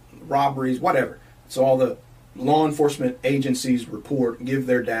 robberies, whatever. So all the law enforcement agencies give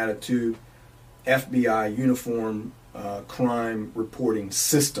their data to FBI Uniform Crime Reporting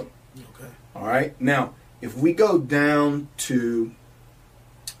System. Okay. All right. Now, if we go down to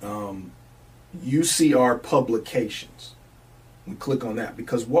UCR Publications, we click on that,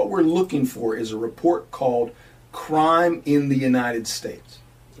 because what we're looking for is a report called Crime in the United States.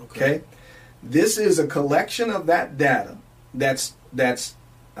 Okay? This is a collection of that data that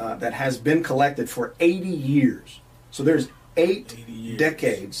has been collected for 80 years. So there's 8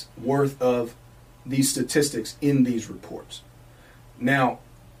 decades worth of these statistics in these reports. Now,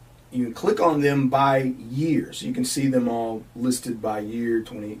 you can click on them by year, so you can see them all listed by year.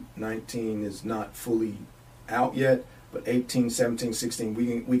 2019 is not fully out yet, but 18, 17,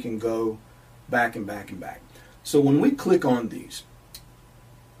 16, we can go back and back and back. So when we click on these,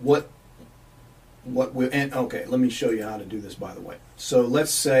 okay, let me show you how to do this, by the way. So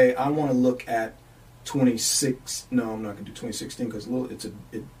let's say I want to look at 26. No, I'm not going to do 2016 because it's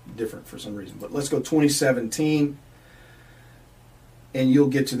different for some reason. But let's go 2017, and you'll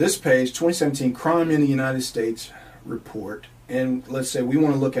get to this page, 2017 Crime in the United States Report. And let's say we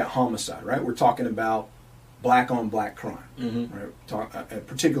want to look at homicide, right? We're talking about black on black crime, right?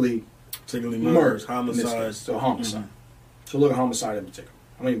 Particularly murders, homicides. So homicide. So look at homicide in particular.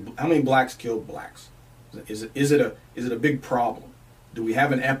 How many blacks killed blacks? Is it a big problem? Do we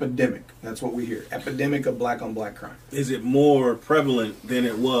have an epidemic? That's what we hear. Epidemic of black on black crime. Is it more prevalent than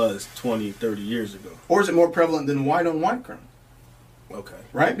it was 20, 30 years ago? Or is it more prevalent than white on white crime? Okay.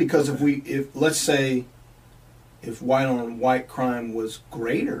 Right? Because if let's say if white on white crime was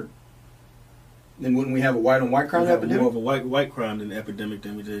greater, then wouldn't we have a white on white crime epidemic? More of a white crime than epidemic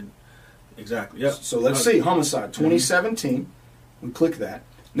than we did. Exactly. Yep. So let's see. Homicide 2017. We click that.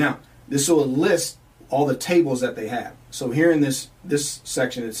 Now, this will list all the tables that they have. So here in this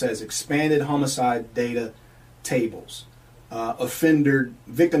section it says expanded homicide data tables,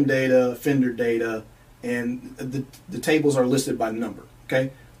 victim data, offender data, and the tables are listed by number.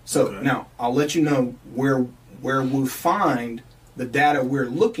 Okay. So now I'll let you know where we'll find the data we're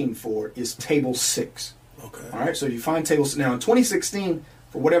looking for is table 6. Okay. All right. So if you find table 6 now in 2016,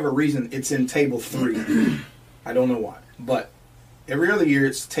 for whatever reason, it's in table 3. I don't know why, but every other year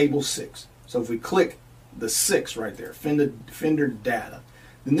it's table 6. So if we click the 6 right there, offender data,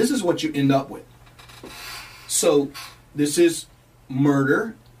 then this is what you end up with. So this is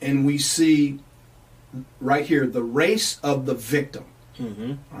murder, and we see right here the race of the victim.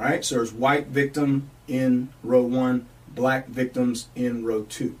 Mm-hmm. All right, so there's white victim in row 1, black victims in row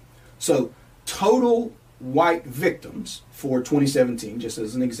 2. So total white victims for 2017, just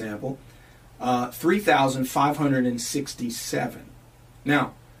as an example, 3,567.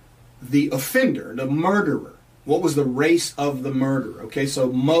 Now, the offender, the murderer, what was the race of the murderer? Okay,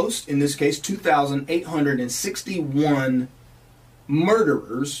 so most, in this case, 2,861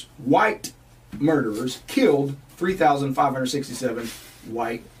 murderers, white murderers, killed 3,567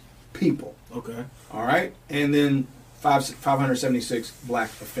 white people. Okay. All right, and then 576 black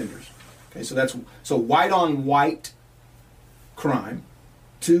offenders. Okay, so white on white crime,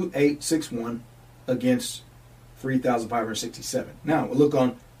 2,861 against 3,567. Now we'll look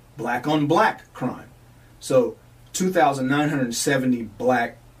on black crime. So 2,970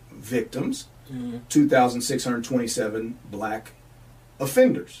 black victims, 2,627 black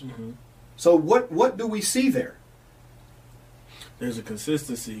offenders. Mm-hmm. So what do we see there? There's a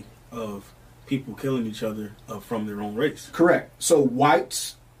consistency of people killing each other from their own race. Correct. So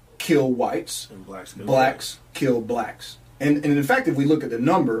whites kill whites, and blacks kill blacks. And in fact, if we look at the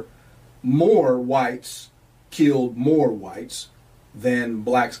number, more whites killed more whites than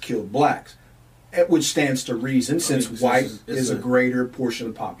blacks killed blacks, which stands to reason since white is a greater portion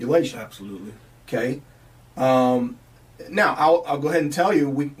of the population. Absolutely. Okay. Now, I'll go ahead and tell you,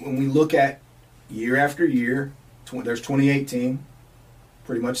 when we look at year after year, there's 2018,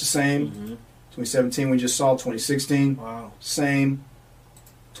 pretty much the same. Mm-hmm. 2017 we just saw, 2016, wow, same.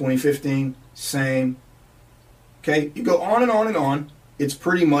 2015, same. Okay, you go on and on and on. It's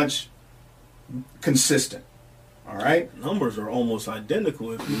pretty much consistent. All right? Numbers are almost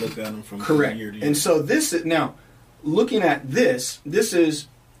identical if you look at them from Correct. year to year. And so now, looking at this is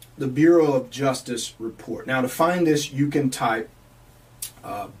the Bureau of Justice report. Now, to find this, you can type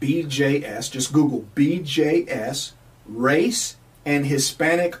BJS, just Google BJS, race and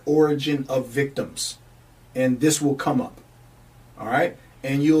Hispanic origin of victims, and this will come up. All right?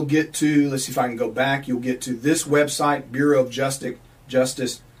 And you'll get to, let's see if I can go back, you'll get to this website, Bureau of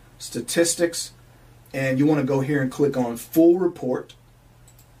Justice Statistics, and you want to go here and click on Full Report.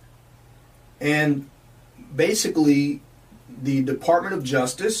 And basically, the Department of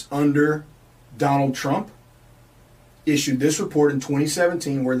Justice under Donald Trump issued this report in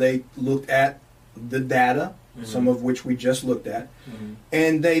 2017 where they looked at the data, some of which we just looked at,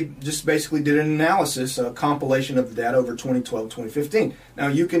 and they just basically did an analysis, a compilation of the data over 2012, 2015. Now,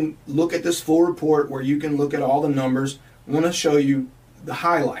 you can look at this full report where you can look at all the numbers. I want to show you the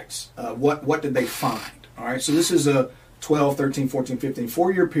highlights. What did they find? All right, so this is a 12, 13, 14, 15,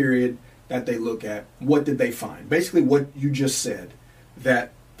 4-year period that they look at. What did they find? Basically what you just said,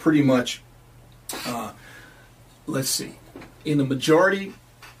 that pretty much, let's see, in the majority,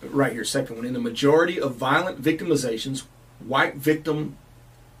 right here, second one, in the majority of violent victimizations, white victims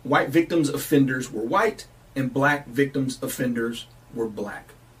offenders were white and black victims offenders were black.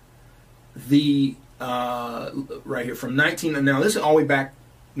 The right here from now this is all the way back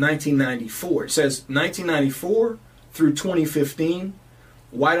 1994. It says 1994 through 2015,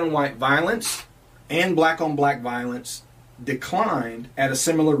 white on white violence and black on black violence declined at a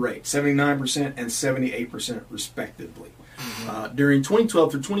similar rate, 79% and 78% respectively. During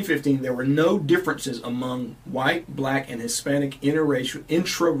 2012 through 2015, there were no differences among white, black, and Hispanic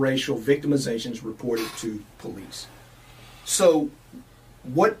intraracial victimizations reported to police. So,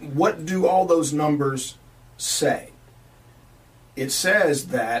 what do all those numbers say? It says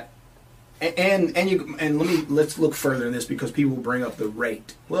that, let's look further in this because people bring up the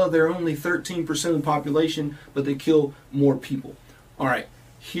rate. Well, they're only 13% of the population, but they kill more people. All right,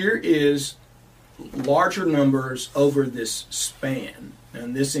 here is larger numbers over this span,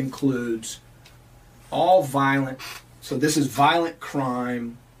 and this includes all violent. So this is violent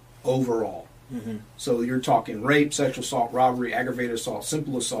crime overall. Mm-hmm. So you're talking rape, sexual assault, robbery, aggravated assault,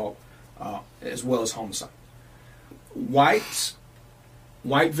 simple assault, as well as homicide. White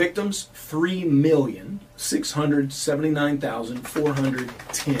victims,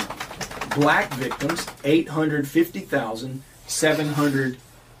 3,679,410. Black victims,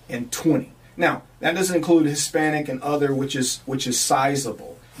 850,720. Now, that doesn't include Hispanic and other, which is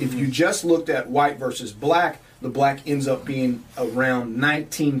sizable. If you just looked at white versus black, the black ends up being around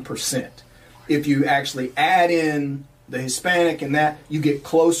 19%. If you actually add in the Hispanic and that, you get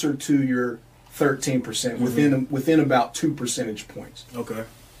closer to your 13%, within about 2 percentage points. Okay.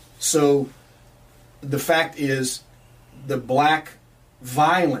 So the fact is, the black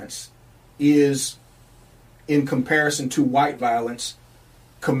violence is, in comparison to white violence,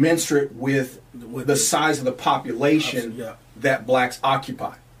 commensurate with the size of the population that blacks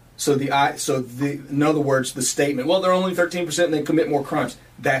occupy. So in other words, the statement, well, they're only 13% and they commit more crimes,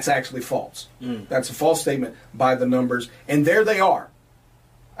 that's actually false. That's a false statement by the numbers, and there they are.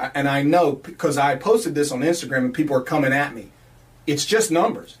 And I know, because I posted this on Instagram and people are coming at me. It's just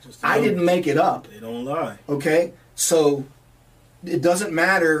numbers. I didn't make it up. They don't lie. Okay? So it doesn't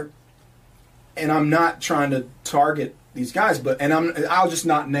matter, and I'm not trying to target these guys, I'll just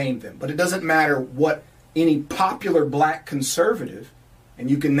not name them. But it doesn't matter what any popular black conservative, and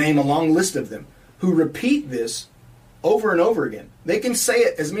you can name a long list of them, who repeat this over and over again. They can say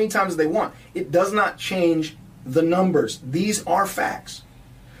it as many times as they want. It does not change the numbers. These are facts.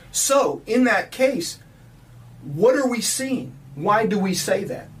 So, in that case, what are we seeing? Why do we say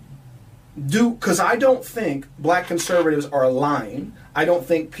that? Because I don't think black conservatives are lying. I don't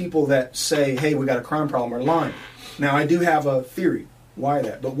think people that say, hey, we got a crime problem are lying. Now, I do have a theory why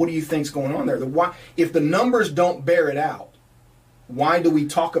that. But what do you think's going on there? If the numbers don't bear it out, why do we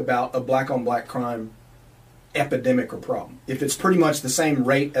talk about a black-on-black crime epidemic or problem if it's pretty much the same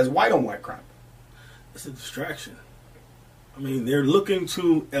rate as white-on-white crime? It's a distraction. I mean, they're looking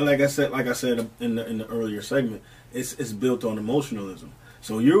to, and like I said in the earlier segment, it's built on emotionalism.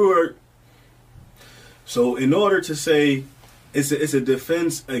 So in order to say it's a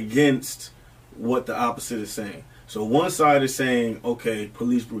defense against what the opposite is saying. So one side is saying, okay,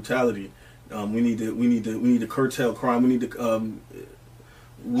 police brutality. We need to curtail crime. We need to hold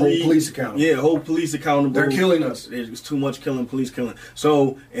police accountable. Yeah, hold police accountable. They're killing us. There's too much killing, police killing.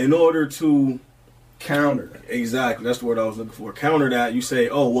 So in order to counter that. Exactly, that's the word I was looking for. Counter that, you say,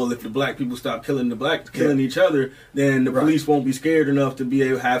 oh, well, if the black people stop killing each other, then the police won't be scared enough to be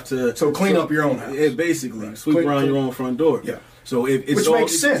able to have to... So clean up your own house. Basically, sweep around your own front door. Yeah. So if it's Which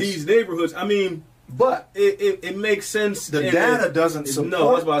makes sense. These neighborhoods, I mean... But... It makes sense... The data doesn't support... No,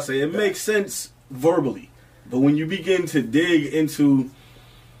 I was about to say, it makes sense verbally. But when you begin to dig into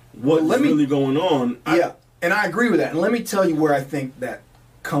what's really going on... and I agree with that. And let me tell you where I think that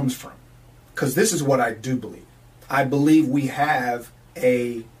comes from. Because this is what I do believe. I believe we have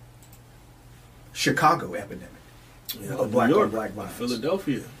a Chicago epidemic of black on black violence.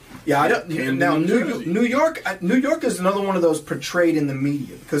 Philadelphia. Yeah, I don't. Now, New York is another one of those portrayed in the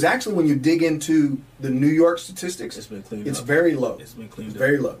media. Because actually, when you dig into the New York statistics, it's been cleaned it's up. Very low. It's been cleaned it's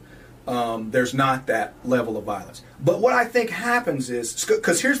very low. There's not that level of violence. But what I think happens is,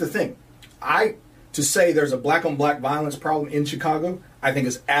 because here's the thing, to say there's a black on black violence problem in Chicago, I think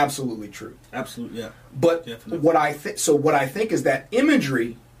is absolutely true. Absolutely, yeah. But definitely. what I think is that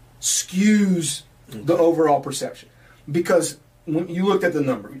imagery skews the overall perception. Because when you looked at the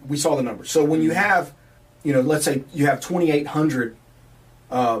number, we saw the number. So when you have, let's say you have 2,800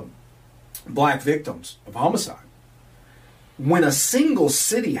 black victims of homicide, when a single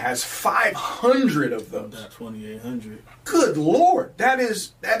city has 500 of those, that's 2,800. Good Lord, that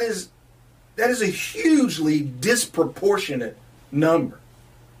is a hugely disproportionate number.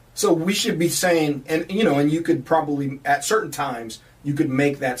 So we should be saying, and you could probably, at certain times, you could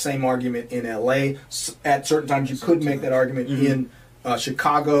make that same argument in LA. At certain times, you could make that argument in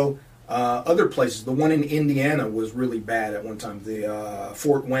Chicago, other places. The one in Indiana was really bad at one time. The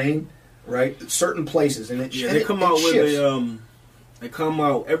Fort Wayne, right? Certain places, and they come out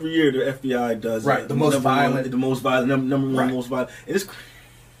every year. The FBI does the most violent, number one most violent. It is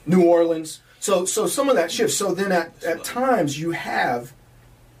New Orleans. So some of that shifts. So then at times you have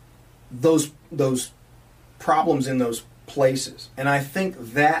those problems in those places. And I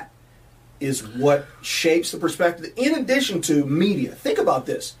think that is what shapes the perspective. In addition to media, think about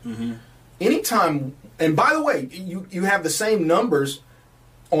this. Anytime, and by the way, you have the same numbers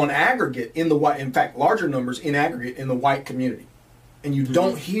on aggregate in the white, in fact, larger numbers in aggregate in the white community. And you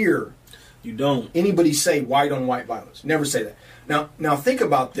don't hear anybody say white on white violence. Never say that. Now think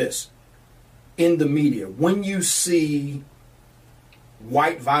about this. In the media, when you see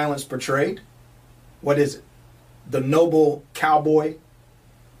white violence portrayed, what is it? The noble cowboy,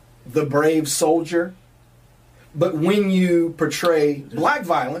 the brave soldier. But when you portray black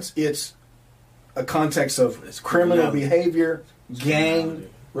violence, it's a context of criminal behavior, gang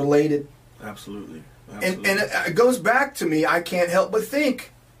related. Absolutely. And it goes back to me, I can't help but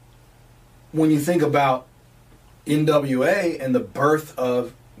think, when you think about NWA and the birth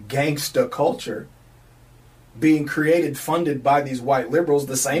of gangsta culture being created, funded by these white liberals,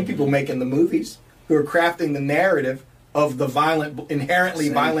 the same people making the movies, who are crafting the narrative of the violent, inherently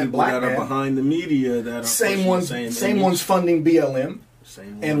violent black man. That are behind the media. That are same ones funding BLM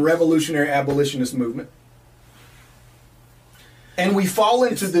and revolutionary abolitionist movement. And we fall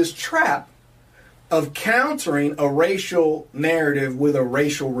into this trap of countering a racial narrative with a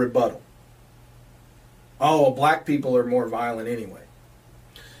racial rebuttal. Oh, black people are more violent anyway.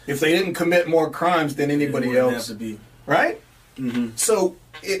 If they didn't commit more crimes than anybody else, have to be. Right? Mm-hmm. So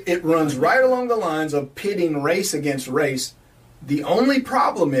it runs right along the lines of pitting race against race. The only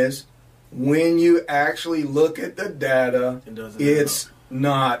problem is when you actually look at the data, it's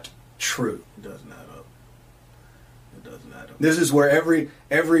not true. It doesn't add up. It doesn't add up. This is where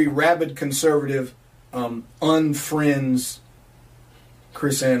every rabid conservative unfriends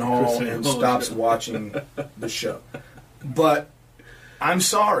Chris Ann Hall and stops watching the show. But I'm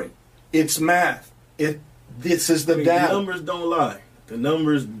sorry, it's math. This is the data. The numbers don't lie. The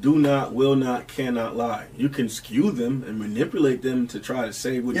numbers do not, will not, cannot lie. You can skew them and manipulate them to try to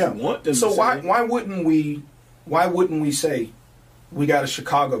say what you want them to say. So why wouldn't we say we got a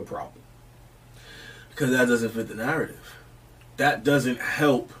Chicago problem? Because that doesn't fit the narrative. That doesn't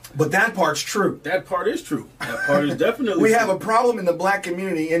help. But that part's true. That part is true. That part is definitely we true. have a problem in the black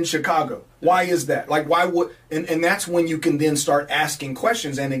community in Chicago. Why is that? Like, why would... And that's when you can then start asking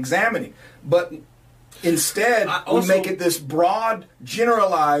questions and examining. But instead, we make it this broad,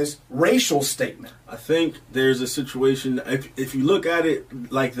 generalized racial statement. I think there's a situation... If you look at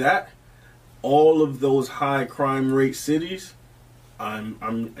it like that, all of those high crime rate cities are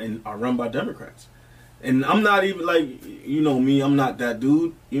run by Democrats. And I'm not even like, you know me, I'm not that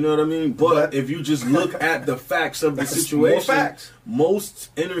dude. You know what I mean? But if you just look at the facts of the situation,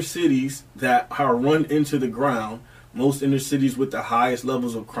 most inner cities that are run into the ground, most inner cities with the highest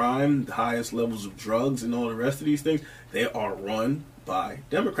levels of crime, the highest levels of drugs and all the rest of these things, they are run by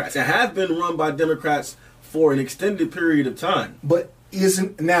Democrats. And have been run by Democrats for an extended period of time. But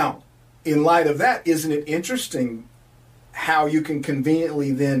now, in light of that, isn't it interesting how you can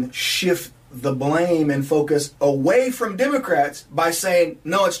conveniently then shift the blame and focus away from Democrats by saying,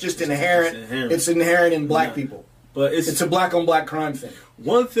 no, it's just inherent. It's inherent in black people. But it's a black on black crime thing.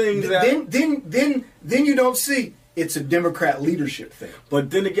 One thing that then you don't see it's a Democrat leadership thing. But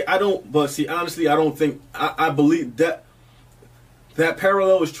then again, honestly, I don't think I believe that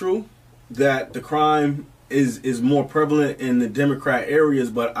parallel is true, that the crime is more prevalent in the Democrat areas,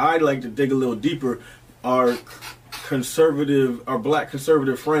 but I'd like to dig a little deeper. Our black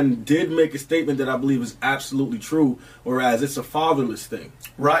conservative friend did make a statement that I believe is absolutely true, whereas it's a fatherless thing.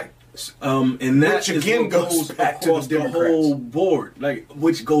 Right. And that which again goes back to the whole board,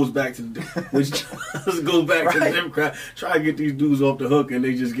 which goes back to the Democrat. Try to get these dudes off the hook, and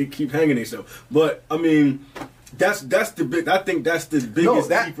they just keep hanging themselves. But I mean, that's the big. I think that's the biggest,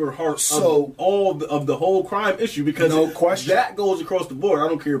 deeper heart of all of the whole crime issue, because no question that goes across the board. I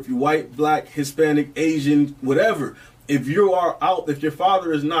don't care if you're white, black, Hispanic, Asian, whatever. If you are out, if your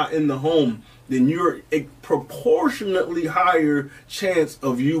father is not in the home, then you're a proportionately higher chance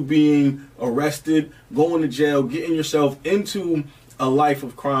of you being arrested, going to jail, getting yourself into a life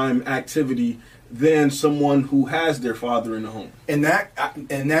of crime activity than someone who has their father in the home. And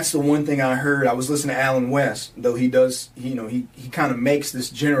that's the one thing I heard. I was listening to Alan West, though he kind of makes this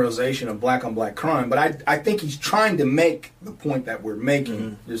generalization of black on black crime, but I think he's trying to make the point that we're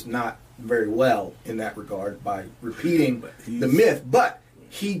making, just not very well in that regard by repeating the myth. But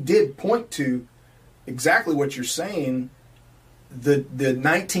he did point to exactly what you're saying, the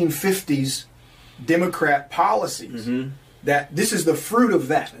 1950s Democrat policies. That this is the fruit of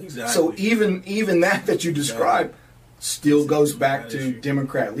that. Exactly. So even that you described still goes back to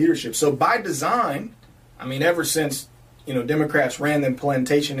Democrat leadership. So by design, I mean, ever since Democrats ran the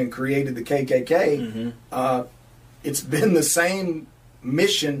plantation and created the KKK, it's been the same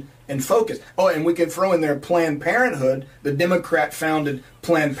mission and focus. Oh, and we can throw in there Planned Parenthood, the Democrat-founded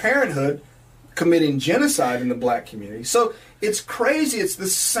Planned Parenthood, committing genocide in the black community. So it's crazy. It's the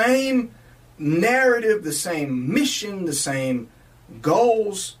same narrative, the same mission, the same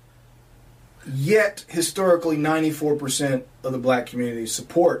goals, yet historically 94% of the black community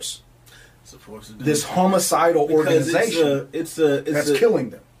supports this homicidal organization that's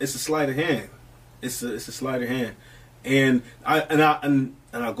killing them. It's a sleight of hand. It's a sleight of hand. And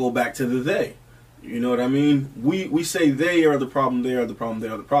I go back to the they. You know what I mean? We say they are the problem, they are the problem, they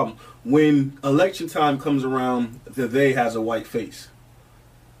are the problem. When election time comes around, the they has a white face.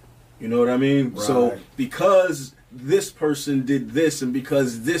 You know what I mean? Right. So because this person did this and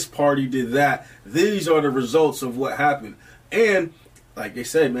because this party did that, these are the results of what happened. And like they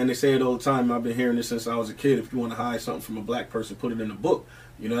say, man, they say it all the time. I've been hearing this since I was a kid. If you want to hide something from a black person, put it in a book.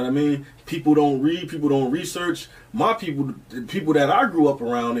 You know what I mean? People don't read. People don't research. My people, the people that I grew up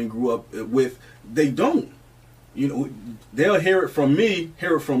around and grew up with, they don't. You know, they'll hear it from me,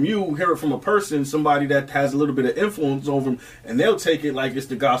 hear it from you, hear it from a person, somebody that has a little bit of influence over them, and they'll take it like it's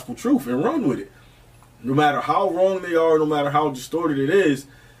the gospel truth and run with it. No matter how wrong they are, no matter how distorted it is,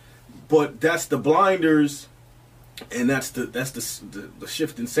 but that's the blinders, and that's the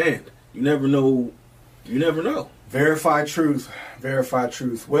shifting sand. You never know. You never know. Verified truth. Verified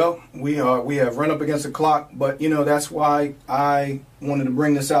truth. Well, we have run up against the clock, but you know that's why I wanted to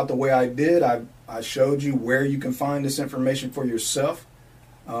bring this out the way I did. I showed you where you can find this information for yourself.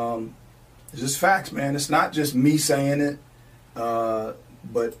 It's just facts, man. It's not just me saying it,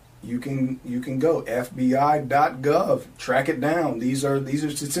 but you can go FBI.gov, track it down. These are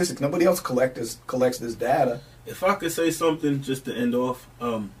statistics. Nobody else collects this data. If I could say something just to end off,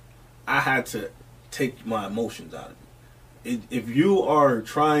 I had to take my emotions out of it. If you are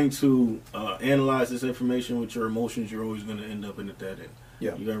trying to analyze this information with your emotions, you're always going to end up in a dead end.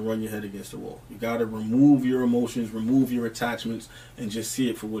 Yeah. You got to run your head against the wall. You got to remove your emotions, remove your attachments, and just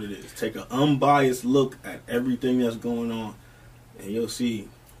see it for what it is. Take an unbiased look at everything that's going on, and you'll see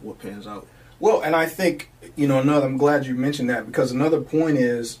what pans out. Well, and I think, I'm glad you mentioned that, because another point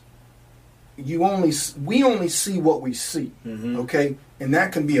is we only see what we see, okay? And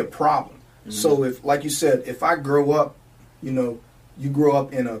that can be a problem. So if, like you said, if I grow up, you grow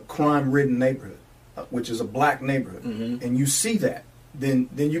up in a crime-ridden neighborhood, which is a black neighborhood, and you see that, then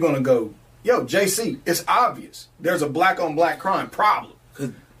you're going to go, yo, JC, it's obvious. There's a black-on-black crime problem.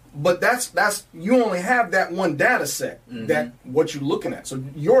 But that's you only have that one data set, that what you're looking at. So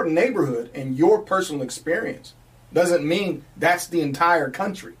your neighborhood and your personal experience doesn't mean that's the entire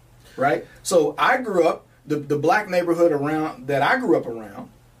country, right? So I grew up, the black neighborhood that I grew up around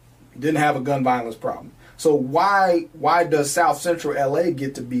didn't have a gun violence problem. So why does South Central LA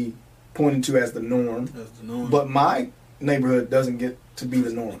get to be pointed to as the norm, but my neighborhood doesn't get to be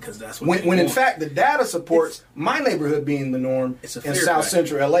the norm? Because that's what when in fact the data supports my neighborhood being the norm and South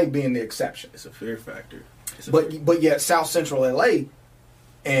Central LA being the exception. It's a fear factor. But yet South Central LA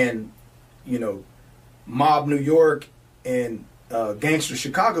and mob New York and gangster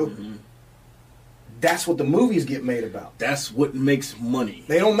Chicago, that's what the movies get made about. That's what makes money.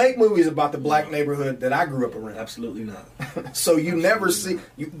 They don't make movies about the black neighborhood that I grew up around. Absolutely not. So you never see,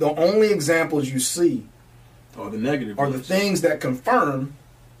 the only examples you see are the negative are ones. the things that confirm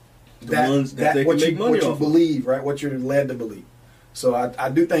that what you believe, right? What you're led to believe. So I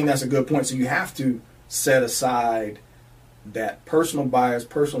do think that's a good point. So you have to set aside that personal bias,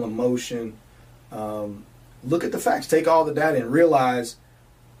 personal emotion. Look at the facts. Take all the data and realize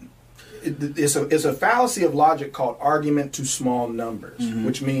it's a fallacy of logic called argument to small numbers,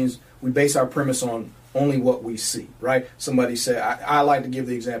 which means we base our premise on only what we see, right? Somebody said, I like to give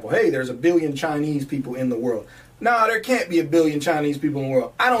the example, hey, there's 1 billion Chinese people in the world. No, there can't be 1 billion Chinese people in the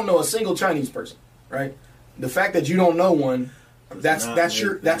world. I don't know a single Chinese person, right? The fact that you don't know one, that's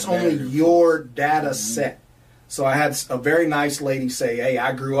only your data set. So I had a very nice lady say, hey,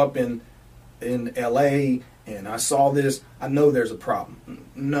 I grew up in LA and I saw this. I know there's a problem.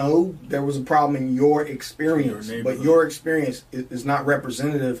 No, there was a problem in your experience, but your experience is not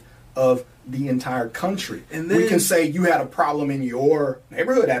representative of the entire country. And then we can say you had a problem in your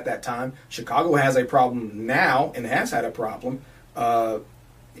neighborhood at that time. Chicago has a problem now and has had a problem. And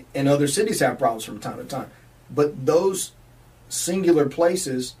other cities have problems from time to time. But those singular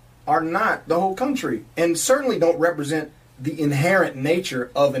places are not the whole country and certainly don't represent the inherent nature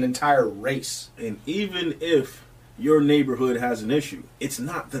of an entire race. And even if your neighborhood has an issue, it's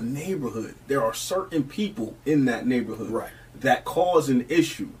not the neighborhood. There are certain people in that neighborhood that cause an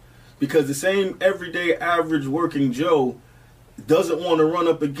issue. Because the same everyday average working Joe doesn't want to run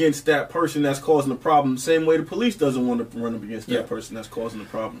up against that person that's causing the problem the same way the police doesn't want to run up against that person that's causing the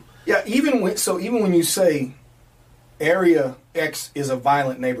problem. Yeah, even when you say Area X is a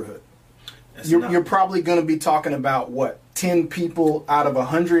violent neighborhood, you're probably going to be talking about what? 10 people out of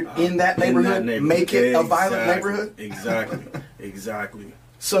 100 in that neighborhood make it a violent neighborhood. Exactly.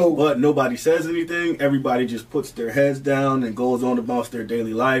 So, but nobody says anything. Everybody just puts their heads down and goes on about their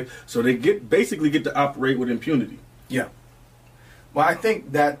daily life. So they basically get to operate with impunity. Yeah. Well, I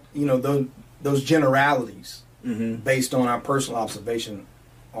think that, those generalities based on our personal observation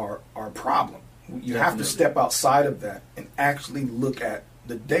are a problem. You have to step outside of that and actually look at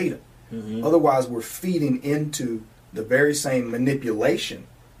the data. Otherwise, we're feeding into the very same manipulation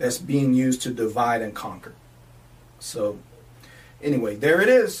that's being used to divide and conquer. So, anyway, there it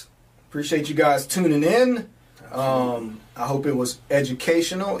is. Appreciate you guys tuning in. I hope it was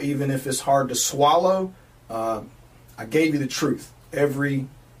educational, even if it's hard to swallow. I gave you the truth. Every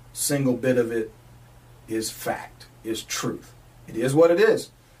single bit of it is fact, is truth. It is what it is.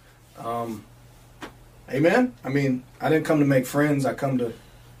 Amen? I mean, I didn't come to make friends. I come to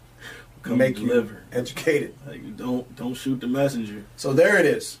make you educated. Like, don't shoot the messenger. So there it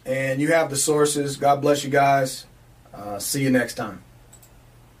is. And you have the sources. God bless you guys. See you next time.